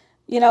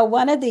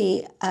 One of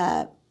the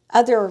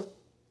other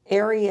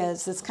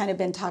areas that's kind of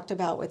been talked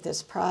about with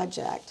this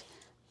project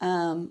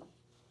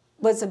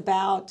was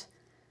about,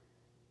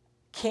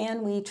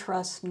 can we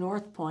trust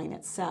Northpoint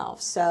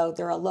itself? So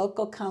they're a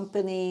local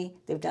company,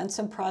 they've done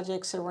some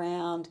projects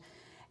around,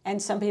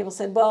 And some people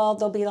said, well,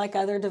 they'll be like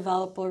other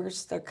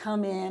developers. They'll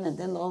come in and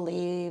then they'll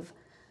leave.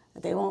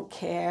 They won't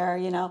care,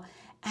 you know.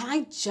 And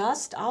I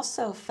just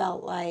also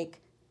felt like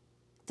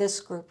this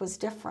group was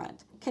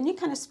different. Can you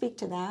kind of speak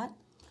to that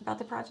about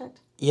the project?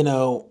 You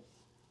know,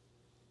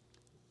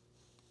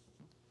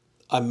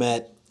 I've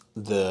met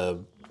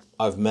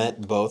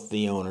both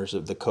the owners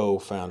of the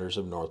co-founders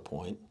of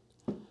Northpoint.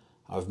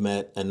 I've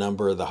met a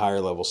number of the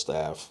higher level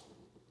staff,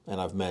 and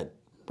I've met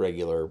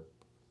regular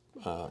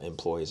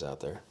employees out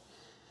there.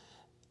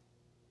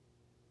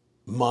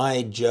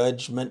 My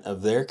judgment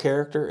of their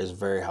character is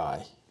very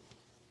high.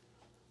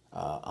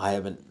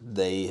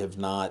 They have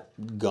not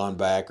gone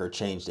back or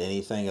changed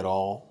anything at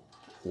all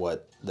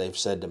what they've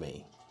said to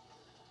me.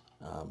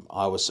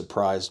 I was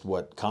surprised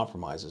what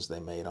compromises they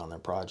made on their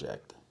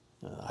project.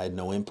 I had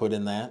no input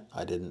in that.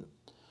 I didn't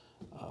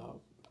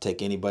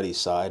take anybody's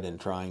side in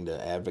trying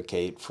to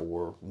advocate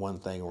for one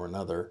thing or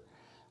another.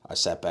 I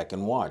sat back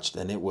and watched,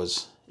 and it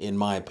was, in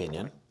my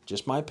opinion,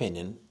 just my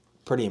opinion,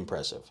 pretty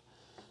impressive.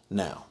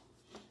 Now,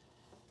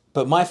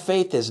 but my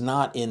faith is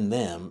not in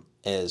them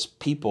as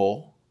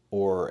people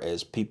or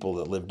as people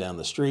that live down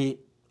the street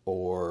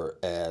or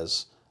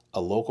as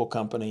a local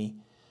company.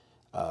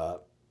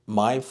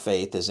 My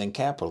faith is in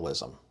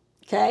capitalism.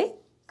 Okay,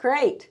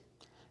 great.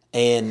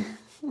 And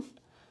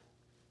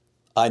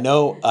I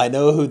know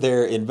who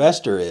their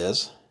investor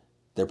is,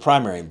 their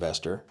primary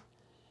investor,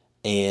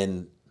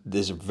 and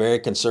this is a very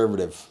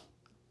conservative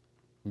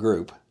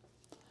group.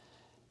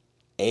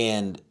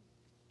 And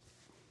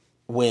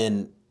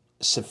when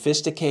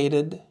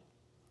sophisticated,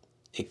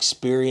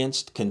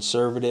 experienced,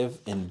 conservative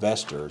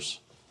investors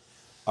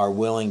are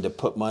willing to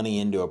put money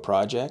into a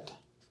project,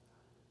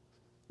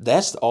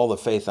 that's all the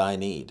faith I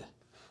need.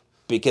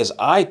 Because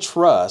I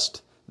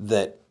trust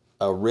that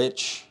a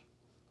rich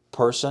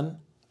person,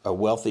 a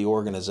wealthy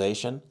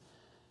organization,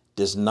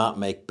 does not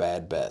make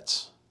bad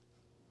bets.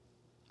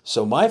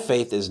 So my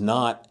faith is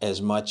not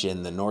as much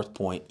in the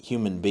Northpoint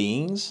human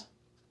beings,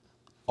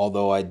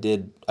 although I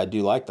do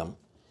like them,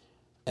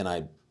 and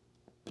I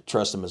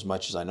trust them as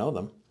much as I know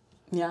them.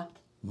 Yeah.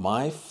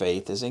 My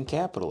faith is in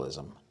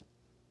capitalism.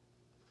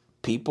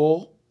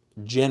 People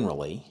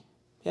generally,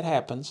 it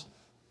happens,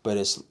 but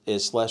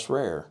it's less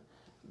rare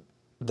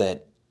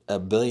that a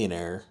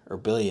billionaire or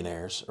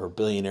billionaires or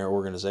billionaire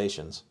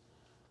organizations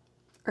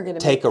Are going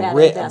to take make a bad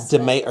risk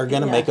investment. are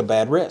going to make a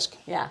bad risk.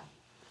 Yeah.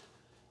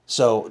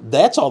 So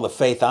that's all the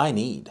faith I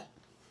need.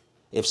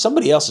 If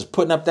somebody else is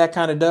putting up that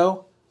kind of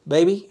dough,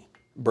 baby,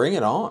 bring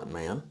it on,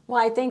 man.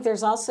 Well, I think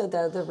there's also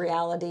the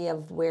reality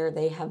of where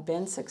they have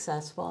been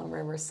successful in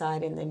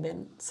Riverside and they've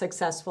been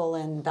successful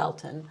in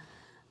Belton,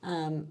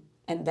 and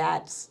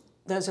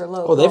those are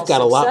local they've got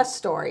success a lot.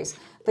 Stories.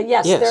 But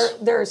yes.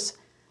 There's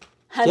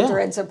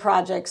hundreds of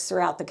projects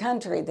throughout the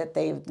country that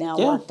they've now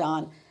worked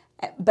on.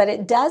 But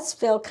it does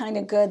feel kind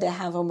of good to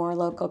have a more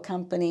local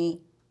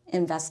company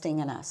investing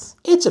in us.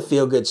 It's a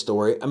feel-good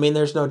story. I mean,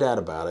 there's no doubt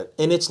about it.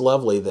 And it's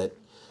lovely that,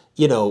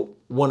 you know,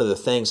 one of the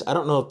things, I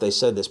don't know if they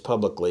said this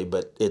publicly,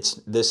 but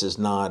this is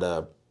not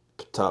a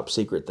top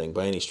secret thing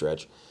by any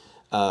stretch.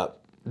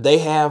 They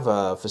have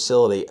a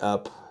facility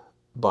up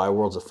by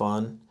Worlds of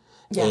Fun,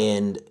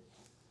 and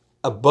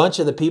a bunch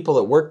of the people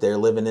that work there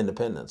live in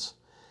Independence.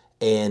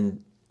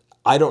 And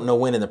I don't know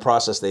when in the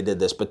process they did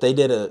this, but they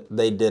did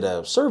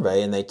a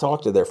survey and they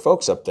talked to their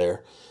folks up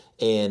there,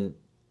 and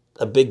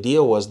a big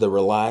deal was the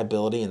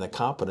reliability and the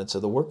competence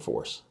of the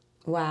workforce.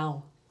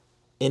 Wow.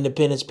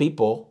 Independence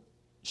people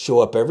show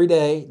up every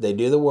day, they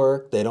do the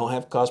work, they don't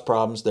have to cause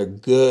problems, they're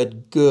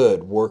good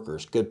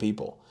workers, good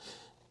people,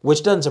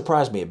 which doesn't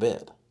surprise me a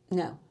bit.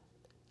 No.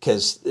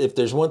 Because if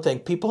there's one thing,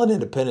 people in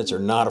Independence are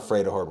not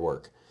afraid of hard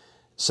work.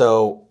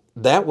 So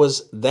that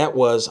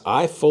was,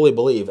 I fully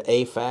believe,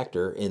 a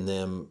factor in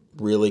them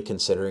really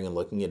considering and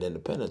looking at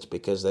Independence,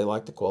 because they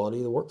like the quality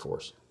of the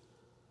workforce.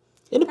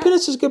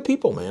 Independence is good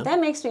people, man. That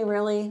makes me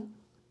really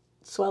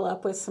swell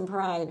up with some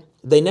pride.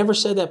 They never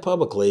said that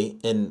publicly,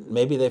 and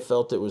maybe they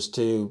felt it was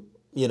too,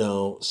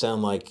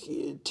 sound like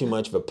too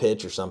much of a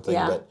pitch or something.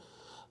 Yeah.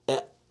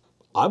 But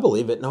I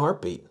believe it in a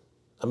heartbeat.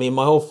 I mean,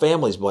 my whole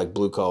family's like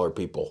blue collar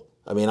people.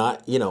 I mean,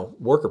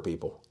 worker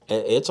people.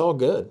 It's all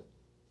good.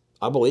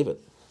 I believe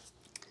it.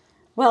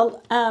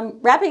 Well,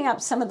 wrapping up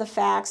some of the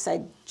facts,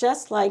 I'd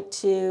just like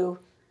to,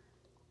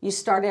 you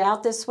started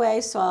out this way,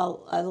 so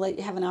I'll let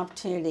you have an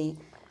opportunity.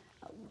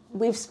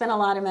 We've spent a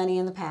lot of money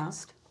in the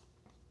past.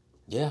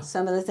 Yeah.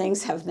 Some of the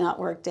things have not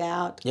worked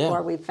out,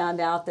 or we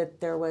found out that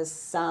there was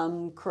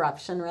some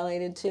corruption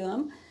related to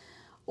them,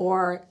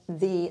 or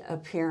the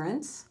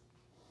appearance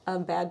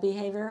of bad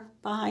behavior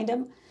behind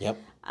them. Yep.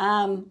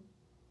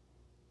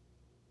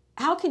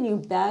 How can you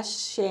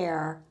best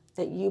share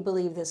that you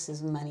believe this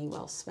is money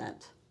well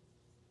spent?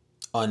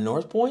 On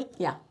Northpoint?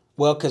 Yeah.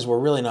 Well, because we're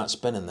really not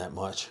spending that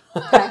much.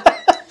 Okay.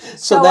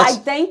 So I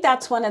think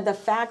that's one of the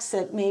facts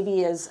that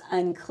maybe is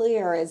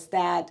unclear, is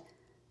that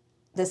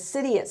the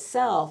city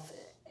itself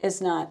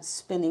is not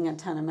spending a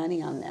ton of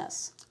money on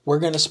this. We're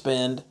going to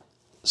spend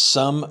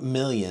some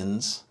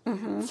millions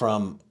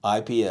from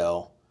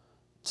IPL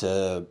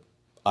to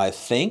I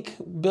think,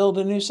 build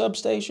a new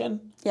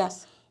substation.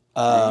 Yes.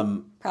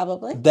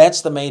 Probably.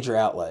 That's the major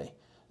outlay.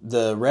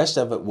 The rest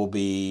of it will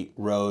be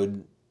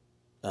road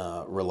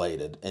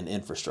related and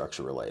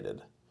infrastructure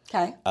related,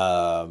 Okay.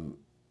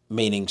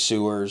 meaning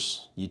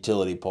sewers,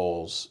 utility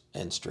poles,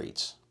 and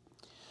streets.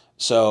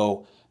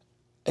 So,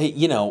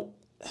 you know,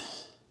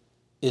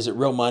 is it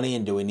real money,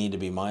 and do we need to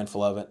be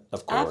mindful of it?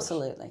 Of course.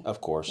 Absolutely. Of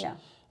course. Yeah.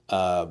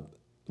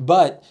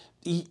 But,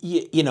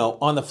 you know,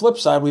 on the flip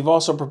side, we've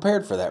also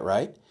prepared for that,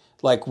 right?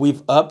 Like,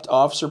 we've upped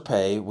officer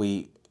pay.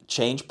 We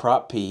changed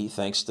Prop P,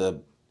 thanks to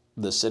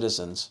the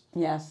citizens.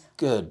 Yes.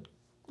 Good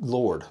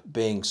Lord,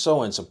 being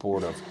so in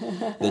support of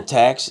the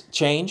tax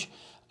change.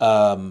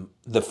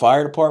 The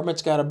fire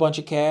department's got a bunch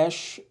of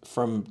cash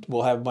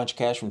we'll have a bunch of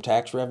cash from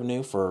tax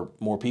revenue for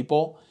more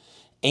people.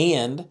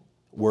 And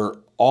we're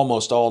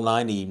almost all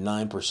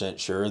 99%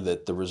 sure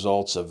that the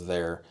results of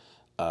their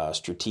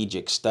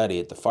strategic study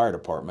at the fire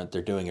department,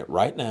 they're doing it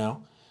right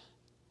now.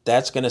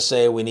 That's going to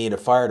say we need a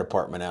fire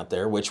department out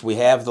there, which we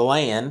have the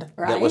land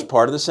that was Right.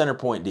 part of the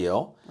Centerpoint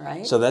deal.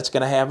 Right. So that's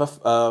going to have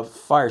a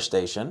fire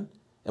station.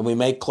 And we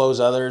may close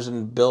others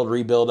and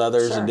rebuild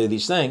others Sure. and do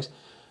these things.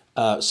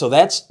 So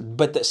that's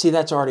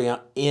already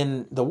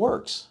in the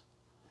works.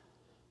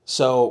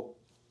 So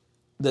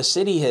the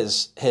city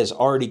has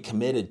already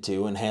committed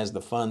to and has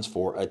the funds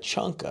for a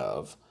chunk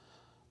of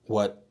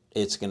what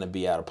it's going to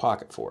be out of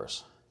pocket for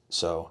us.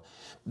 So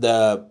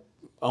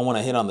I want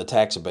to hit on the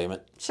tax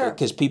abatement. Sure.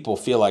 Because people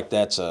feel like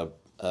that's or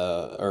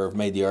have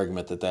made the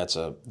argument that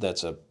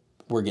that's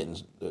we're getting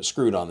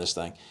screwed on this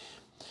thing.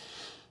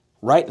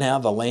 Right now,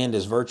 the land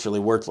is virtually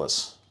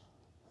worthless.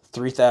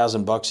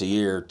 $3,000 a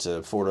year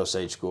to Fort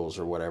Osage schools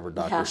or whatever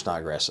Dr. Yeah.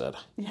 Snodgrass said,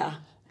 Yeah.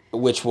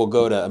 which will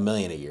go to $1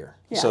 million a year.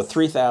 Yes. So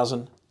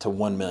 3,000 to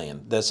 1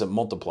 million. That's a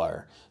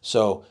multiplier.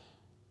 So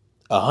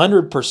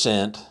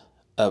 100%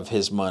 of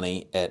his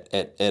money at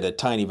a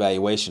tiny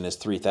valuation is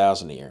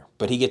 3,000 a year,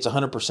 but he gets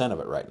 100% of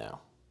it right now.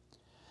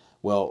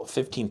 Well,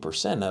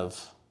 15%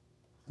 of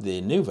the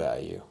new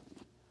value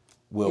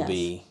will Yes.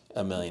 be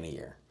 $1 million a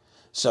year.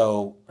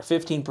 So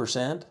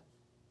 15%.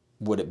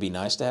 Would it be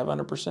nice to have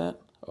 100%?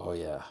 Oh,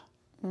 yeah.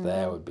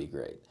 That would be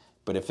great.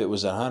 But if it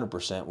was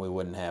 100%, we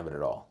wouldn't have it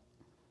at all.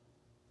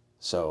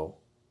 So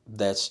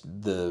that's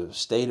the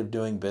state of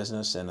doing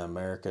business in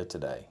America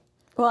today.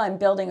 Well, I'm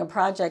building a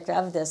project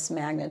of this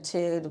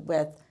magnitude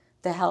with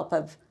the help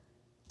of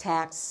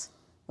tax,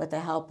 with the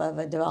help of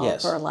a developer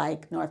Yes.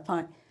 like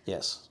Northpoint,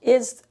 Yes,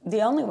 is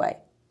the only way.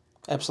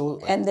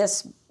 absolutely. And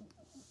this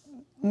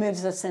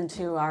moves us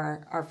into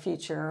our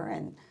future.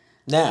 And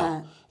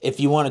Now, if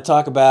you want to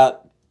talk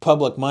about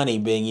public money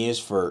being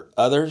used for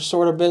other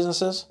sort of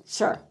businesses,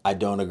 sure. I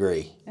don't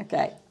agree.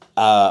 Okay.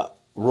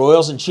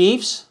 Royals and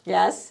Chiefs,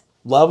 Yes.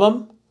 love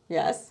them.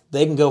 Yes.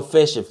 They can go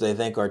fish if they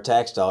think our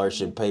tax dollars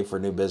should pay for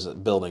new business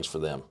buildings for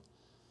them.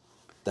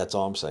 That's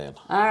all I'm saying.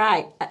 All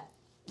right.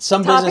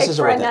 Some Topic businesses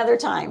for are like that. another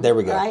time. There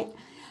we go. Right.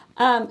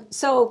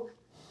 So,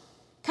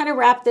 kind of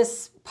wrap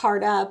this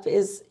part up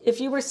is if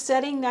you were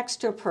sitting next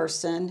to a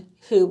person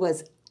who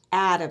was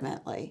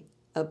adamantly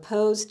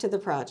opposed to the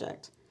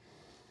project,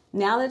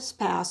 now that it's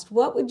passed,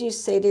 what would you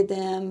say to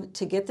them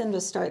to get them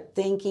to start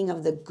thinking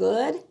of the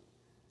good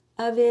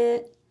of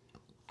it?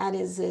 And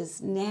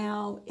is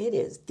now it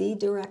is the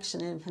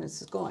direction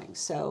Independence is going.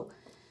 So,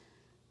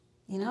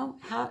 you know,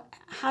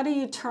 how do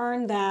you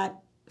turn that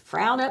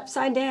frown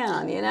upside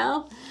down, you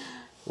know,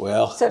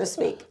 Well, so to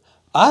speak?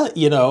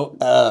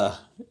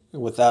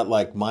 Without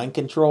like mind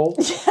control,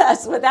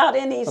 Yes, without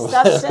any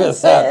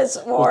substances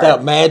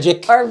without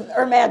magic,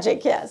 or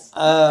magic, yes.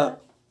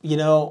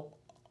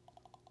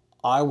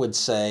 I would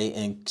say,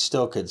 and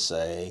still could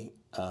say,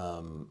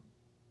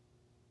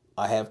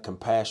 I have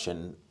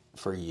compassion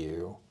for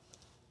you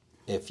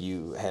if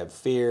you have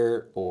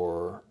fear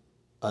or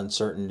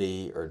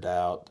uncertainty or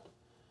doubt.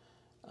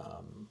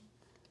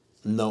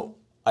 No,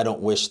 I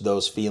don't wish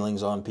those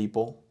feelings on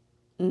people.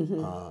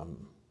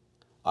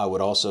 I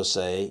would also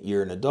say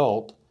you're an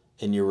adult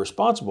and you're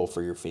responsible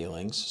for your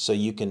feelings, so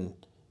you can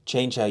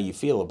change how you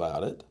feel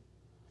about it.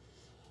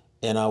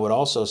 And I would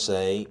also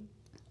say,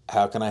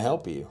 how can I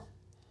help you?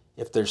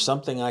 If there's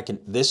something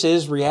this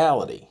is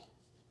reality.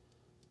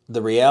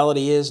 The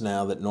reality is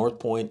now that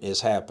Northpoint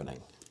is happening.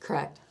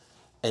 Correct.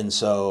 And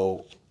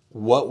so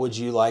what would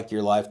you like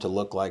your life to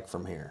look like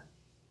from here?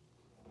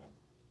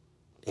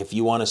 If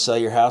you want to sell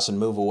your house and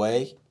move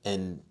away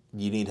and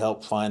you need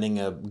help finding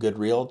a good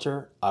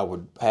realtor, I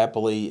would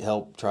happily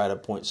help try to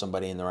point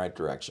somebody in the right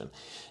direction.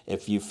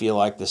 If you feel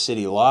like the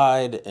city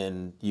lied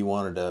and you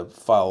wanted to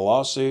file a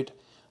lawsuit,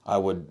 I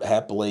would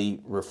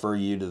happily refer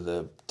you to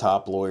the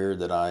top lawyer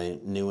that I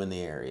knew in the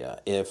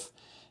area. If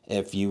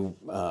you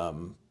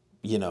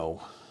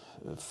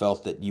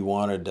felt that you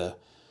wanted to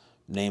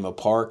name a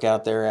park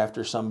out there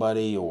after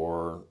somebody,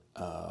 or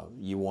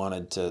you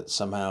wanted to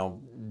somehow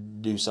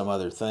do some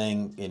other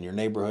thing in your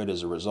neighborhood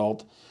as a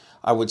result,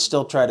 I would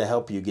still try to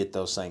help you get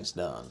those things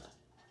done.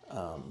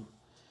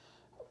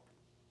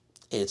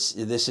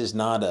 This is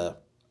not a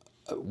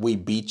we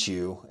beat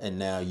you and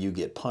now you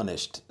get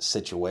punished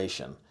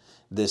situation.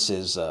 This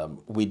is,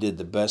 we did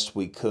the best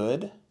we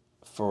could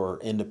for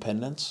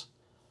independence,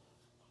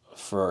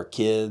 for our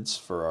kids,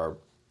 for our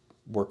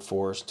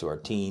workforce, to our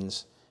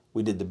teens.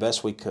 We did the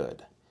best we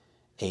could.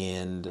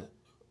 And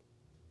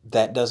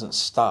that doesn't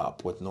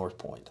stop with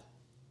Northpoint.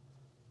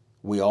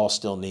 We all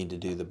still need to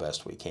do the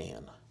best we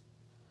can.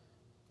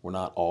 We're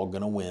not all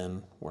going to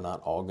win. We're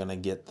not all going to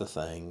get the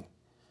thing.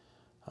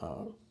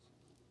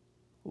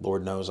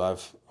 Lord knows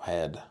I've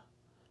had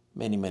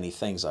many, many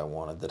things I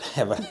wanted that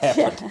haven't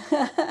happened.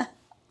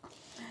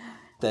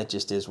 That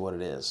just is what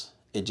it is.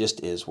 It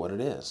just is what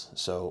it is.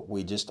 So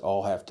we just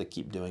all have to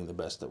keep doing the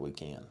best that we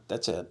can.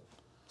 That's it.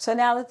 So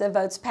now that the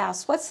vote's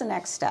passed, what's the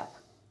next step?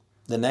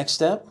 The next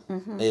step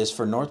is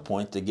for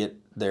Northpoint to get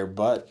their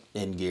butt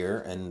in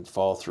gear and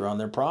follow through on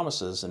their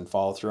promises and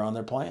follow through on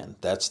their plan.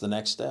 That's the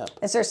next step.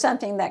 Is there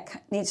something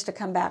that needs to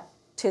come back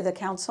to the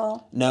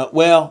council? No,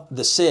 well,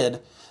 the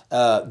SID,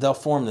 they'll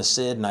form the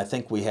SID, and I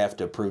think we have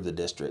to approve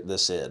the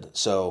SID.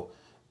 So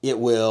it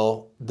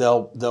will,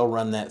 they'll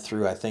run that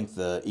through, I think,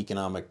 the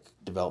Economic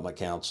Development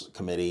Council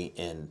Committee,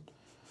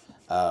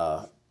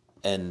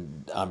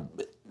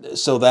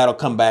 so that'll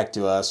come back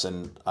to us,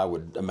 and I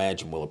would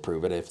imagine we'll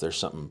approve it. If there's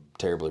something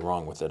terribly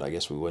wrong with it, I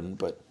guess we wouldn't,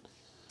 but.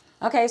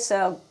 Okay,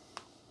 so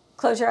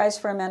close your eyes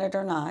for a minute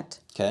or not.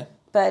 Okay.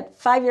 But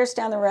 5 years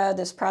down the road,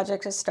 this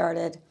project has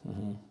started.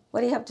 Mm-hmm. What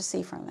do you hope to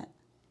see from it?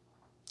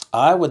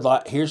 I would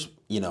like, here's,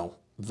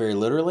 very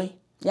literally.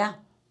 Yeah.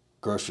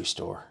 Grocery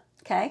store.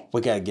 Okay.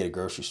 We got to get a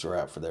grocery store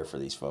out for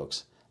these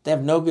folks. They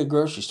have no good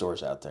grocery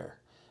stores out there.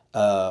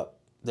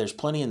 There's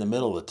plenty in the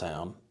middle of the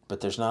town, but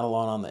there's not a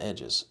lot on the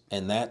edges.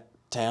 And that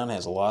town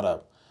has a lot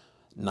of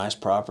nice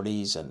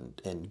properties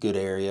and good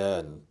area,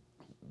 and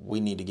we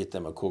need to get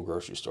them a cool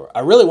grocery store. I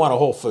really want a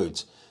Whole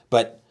Foods,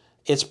 but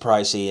it's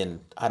pricey,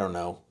 and I don't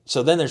know.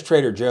 So then there's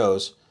Trader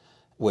Joe's,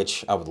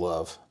 which I would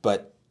love,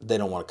 but they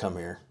don't want to come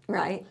here.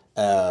 Right.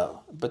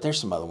 But there's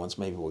some other ones.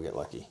 Maybe we'll get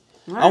lucky.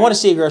 All I want to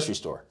see a grocery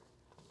store.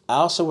 I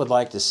also would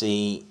like to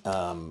see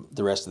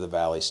the rest of the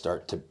valley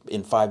start to,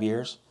 in 5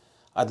 years,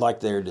 I'd like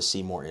there to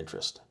see more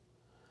interest,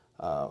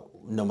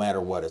 no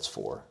matter what it's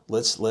for.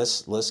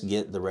 Let's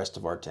get the rest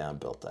of our town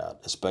built out,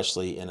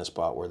 especially in a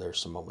spot where there's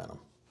some momentum.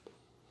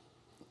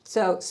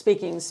 So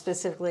speaking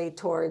specifically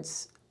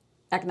towards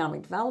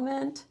economic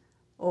development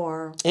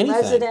or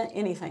anything.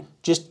 anything.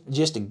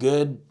 Just a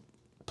good,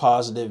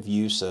 positive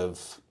use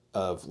of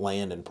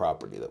land and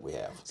property that we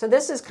have. So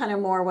this is kind of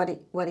more what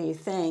do you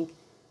think?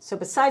 So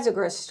besides a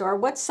grocery store,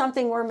 what's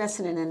something we're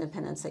missing in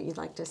Independence that you'd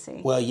like to see?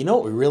 Well, you know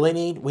what we really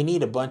need? We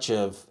need a bunch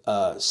of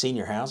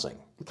senior housing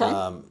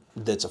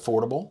that's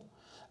affordable.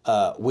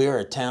 We are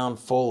a town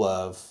full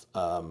of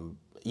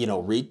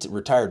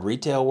retired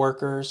retail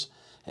workers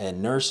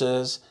and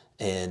nurses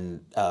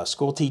and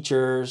school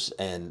teachers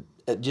and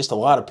just a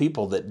lot of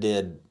people that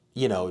did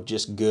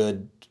just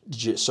good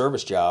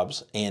service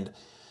jobs, and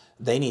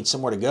they need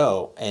somewhere to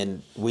go,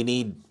 and we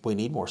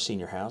need more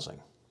senior housing.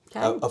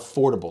 Okay.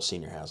 Affordable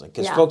senior housing,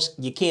 because folks,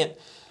 you can't.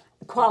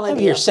 Quality.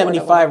 If you're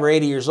 75 or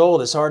 80 years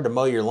old, it's hard to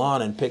mow your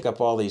lawn and pick up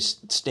all these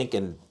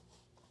stinking,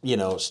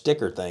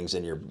 sticker things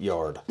in your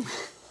yard.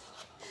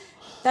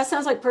 That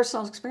sounds like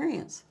personal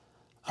experience.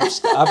 I've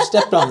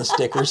stepped on the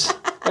stickers.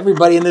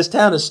 Everybody in this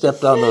town has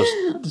stepped on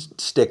those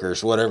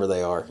stickers, whatever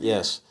they are.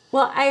 Yes.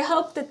 Well, I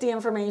hope that the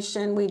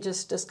information we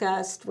just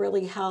discussed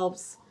really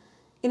helps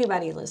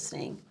anybody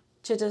listening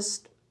to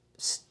just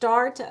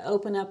start to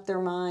open up their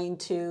mind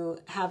to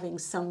having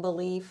some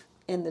belief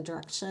in the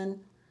direction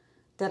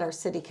that our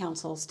city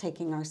council is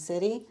taking our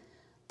city.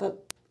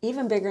 But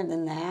even bigger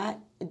than that,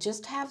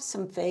 just have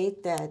some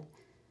faith that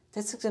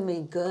this is going to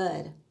be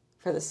good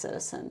for the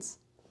citizens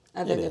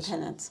of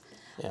Independence.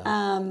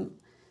 Yeah.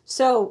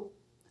 So,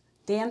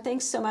 Dan,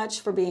 thanks so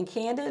much for being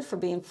candid, for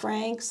being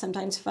frank,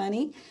 sometimes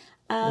funny.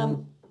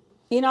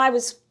 I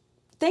was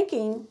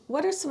thinking,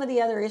 what are some of the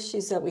other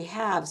issues that we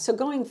have? So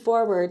going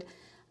forward,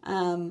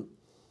 what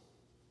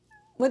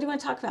do you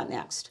want to talk about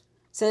next?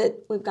 So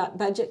we've got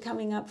budget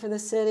coming up for the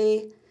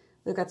city.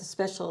 We've got the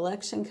special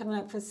election coming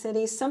up for the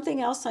city.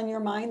 Something else on your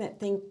mind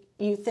that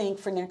you think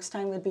for next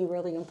time would be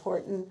really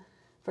important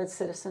for the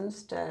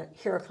citizens to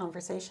hear a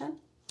conversation?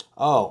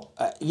 Oh,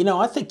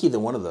 I think either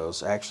one of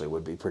those actually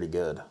would be pretty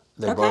good.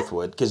 They both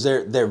would, because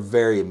they're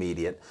very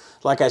immediate.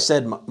 Like I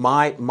said,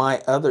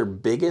 my other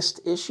biggest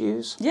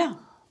issues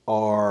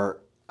are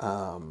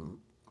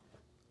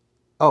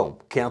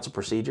council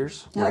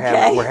procedures. We're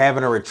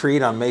having a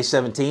retreat on May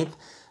 17th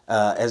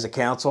as a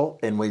council,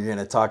 and we're going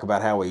to talk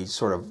about how we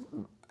sort of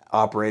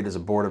operate as a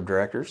board of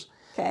directors.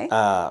 Okay.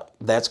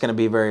 That's going to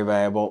be very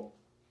valuable.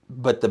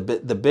 But the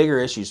bigger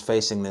issues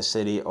facing this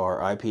city are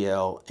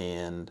IPL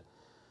and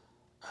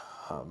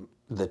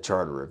the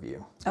charter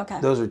review. Okay.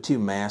 Those are two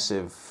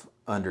massive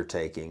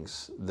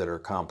undertakings that are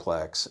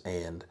complex,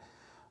 and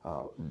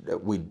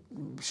we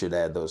should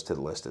add those to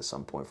the list at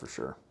some point for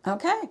sure.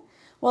 Okay.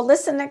 Well,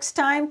 listen next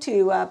time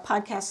to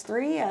podcast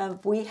 3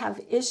 of We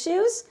Have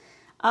Issues.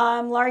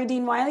 I'm Laurie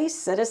Dean Wiley,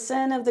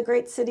 citizen of the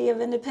great city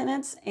of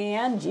Independence,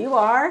 and you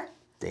are?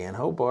 Dan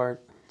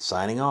Hobart,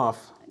 signing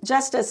off.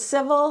 Just a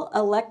civil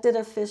elected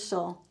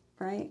official.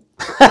 right?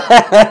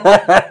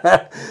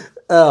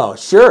 Oh,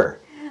 sure.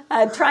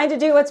 Trying to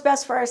do what's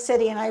best for our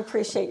city, and I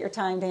appreciate your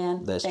time,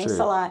 Dan. That's Thanks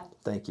true. a lot.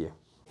 Thank you.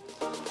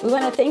 We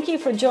want to thank you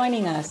for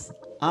joining us.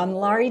 I'm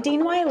Laurie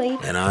Dean Wiley.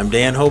 And I'm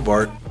Dan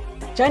Hobart.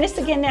 Join us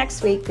again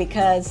next week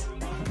because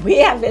we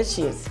have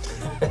issues.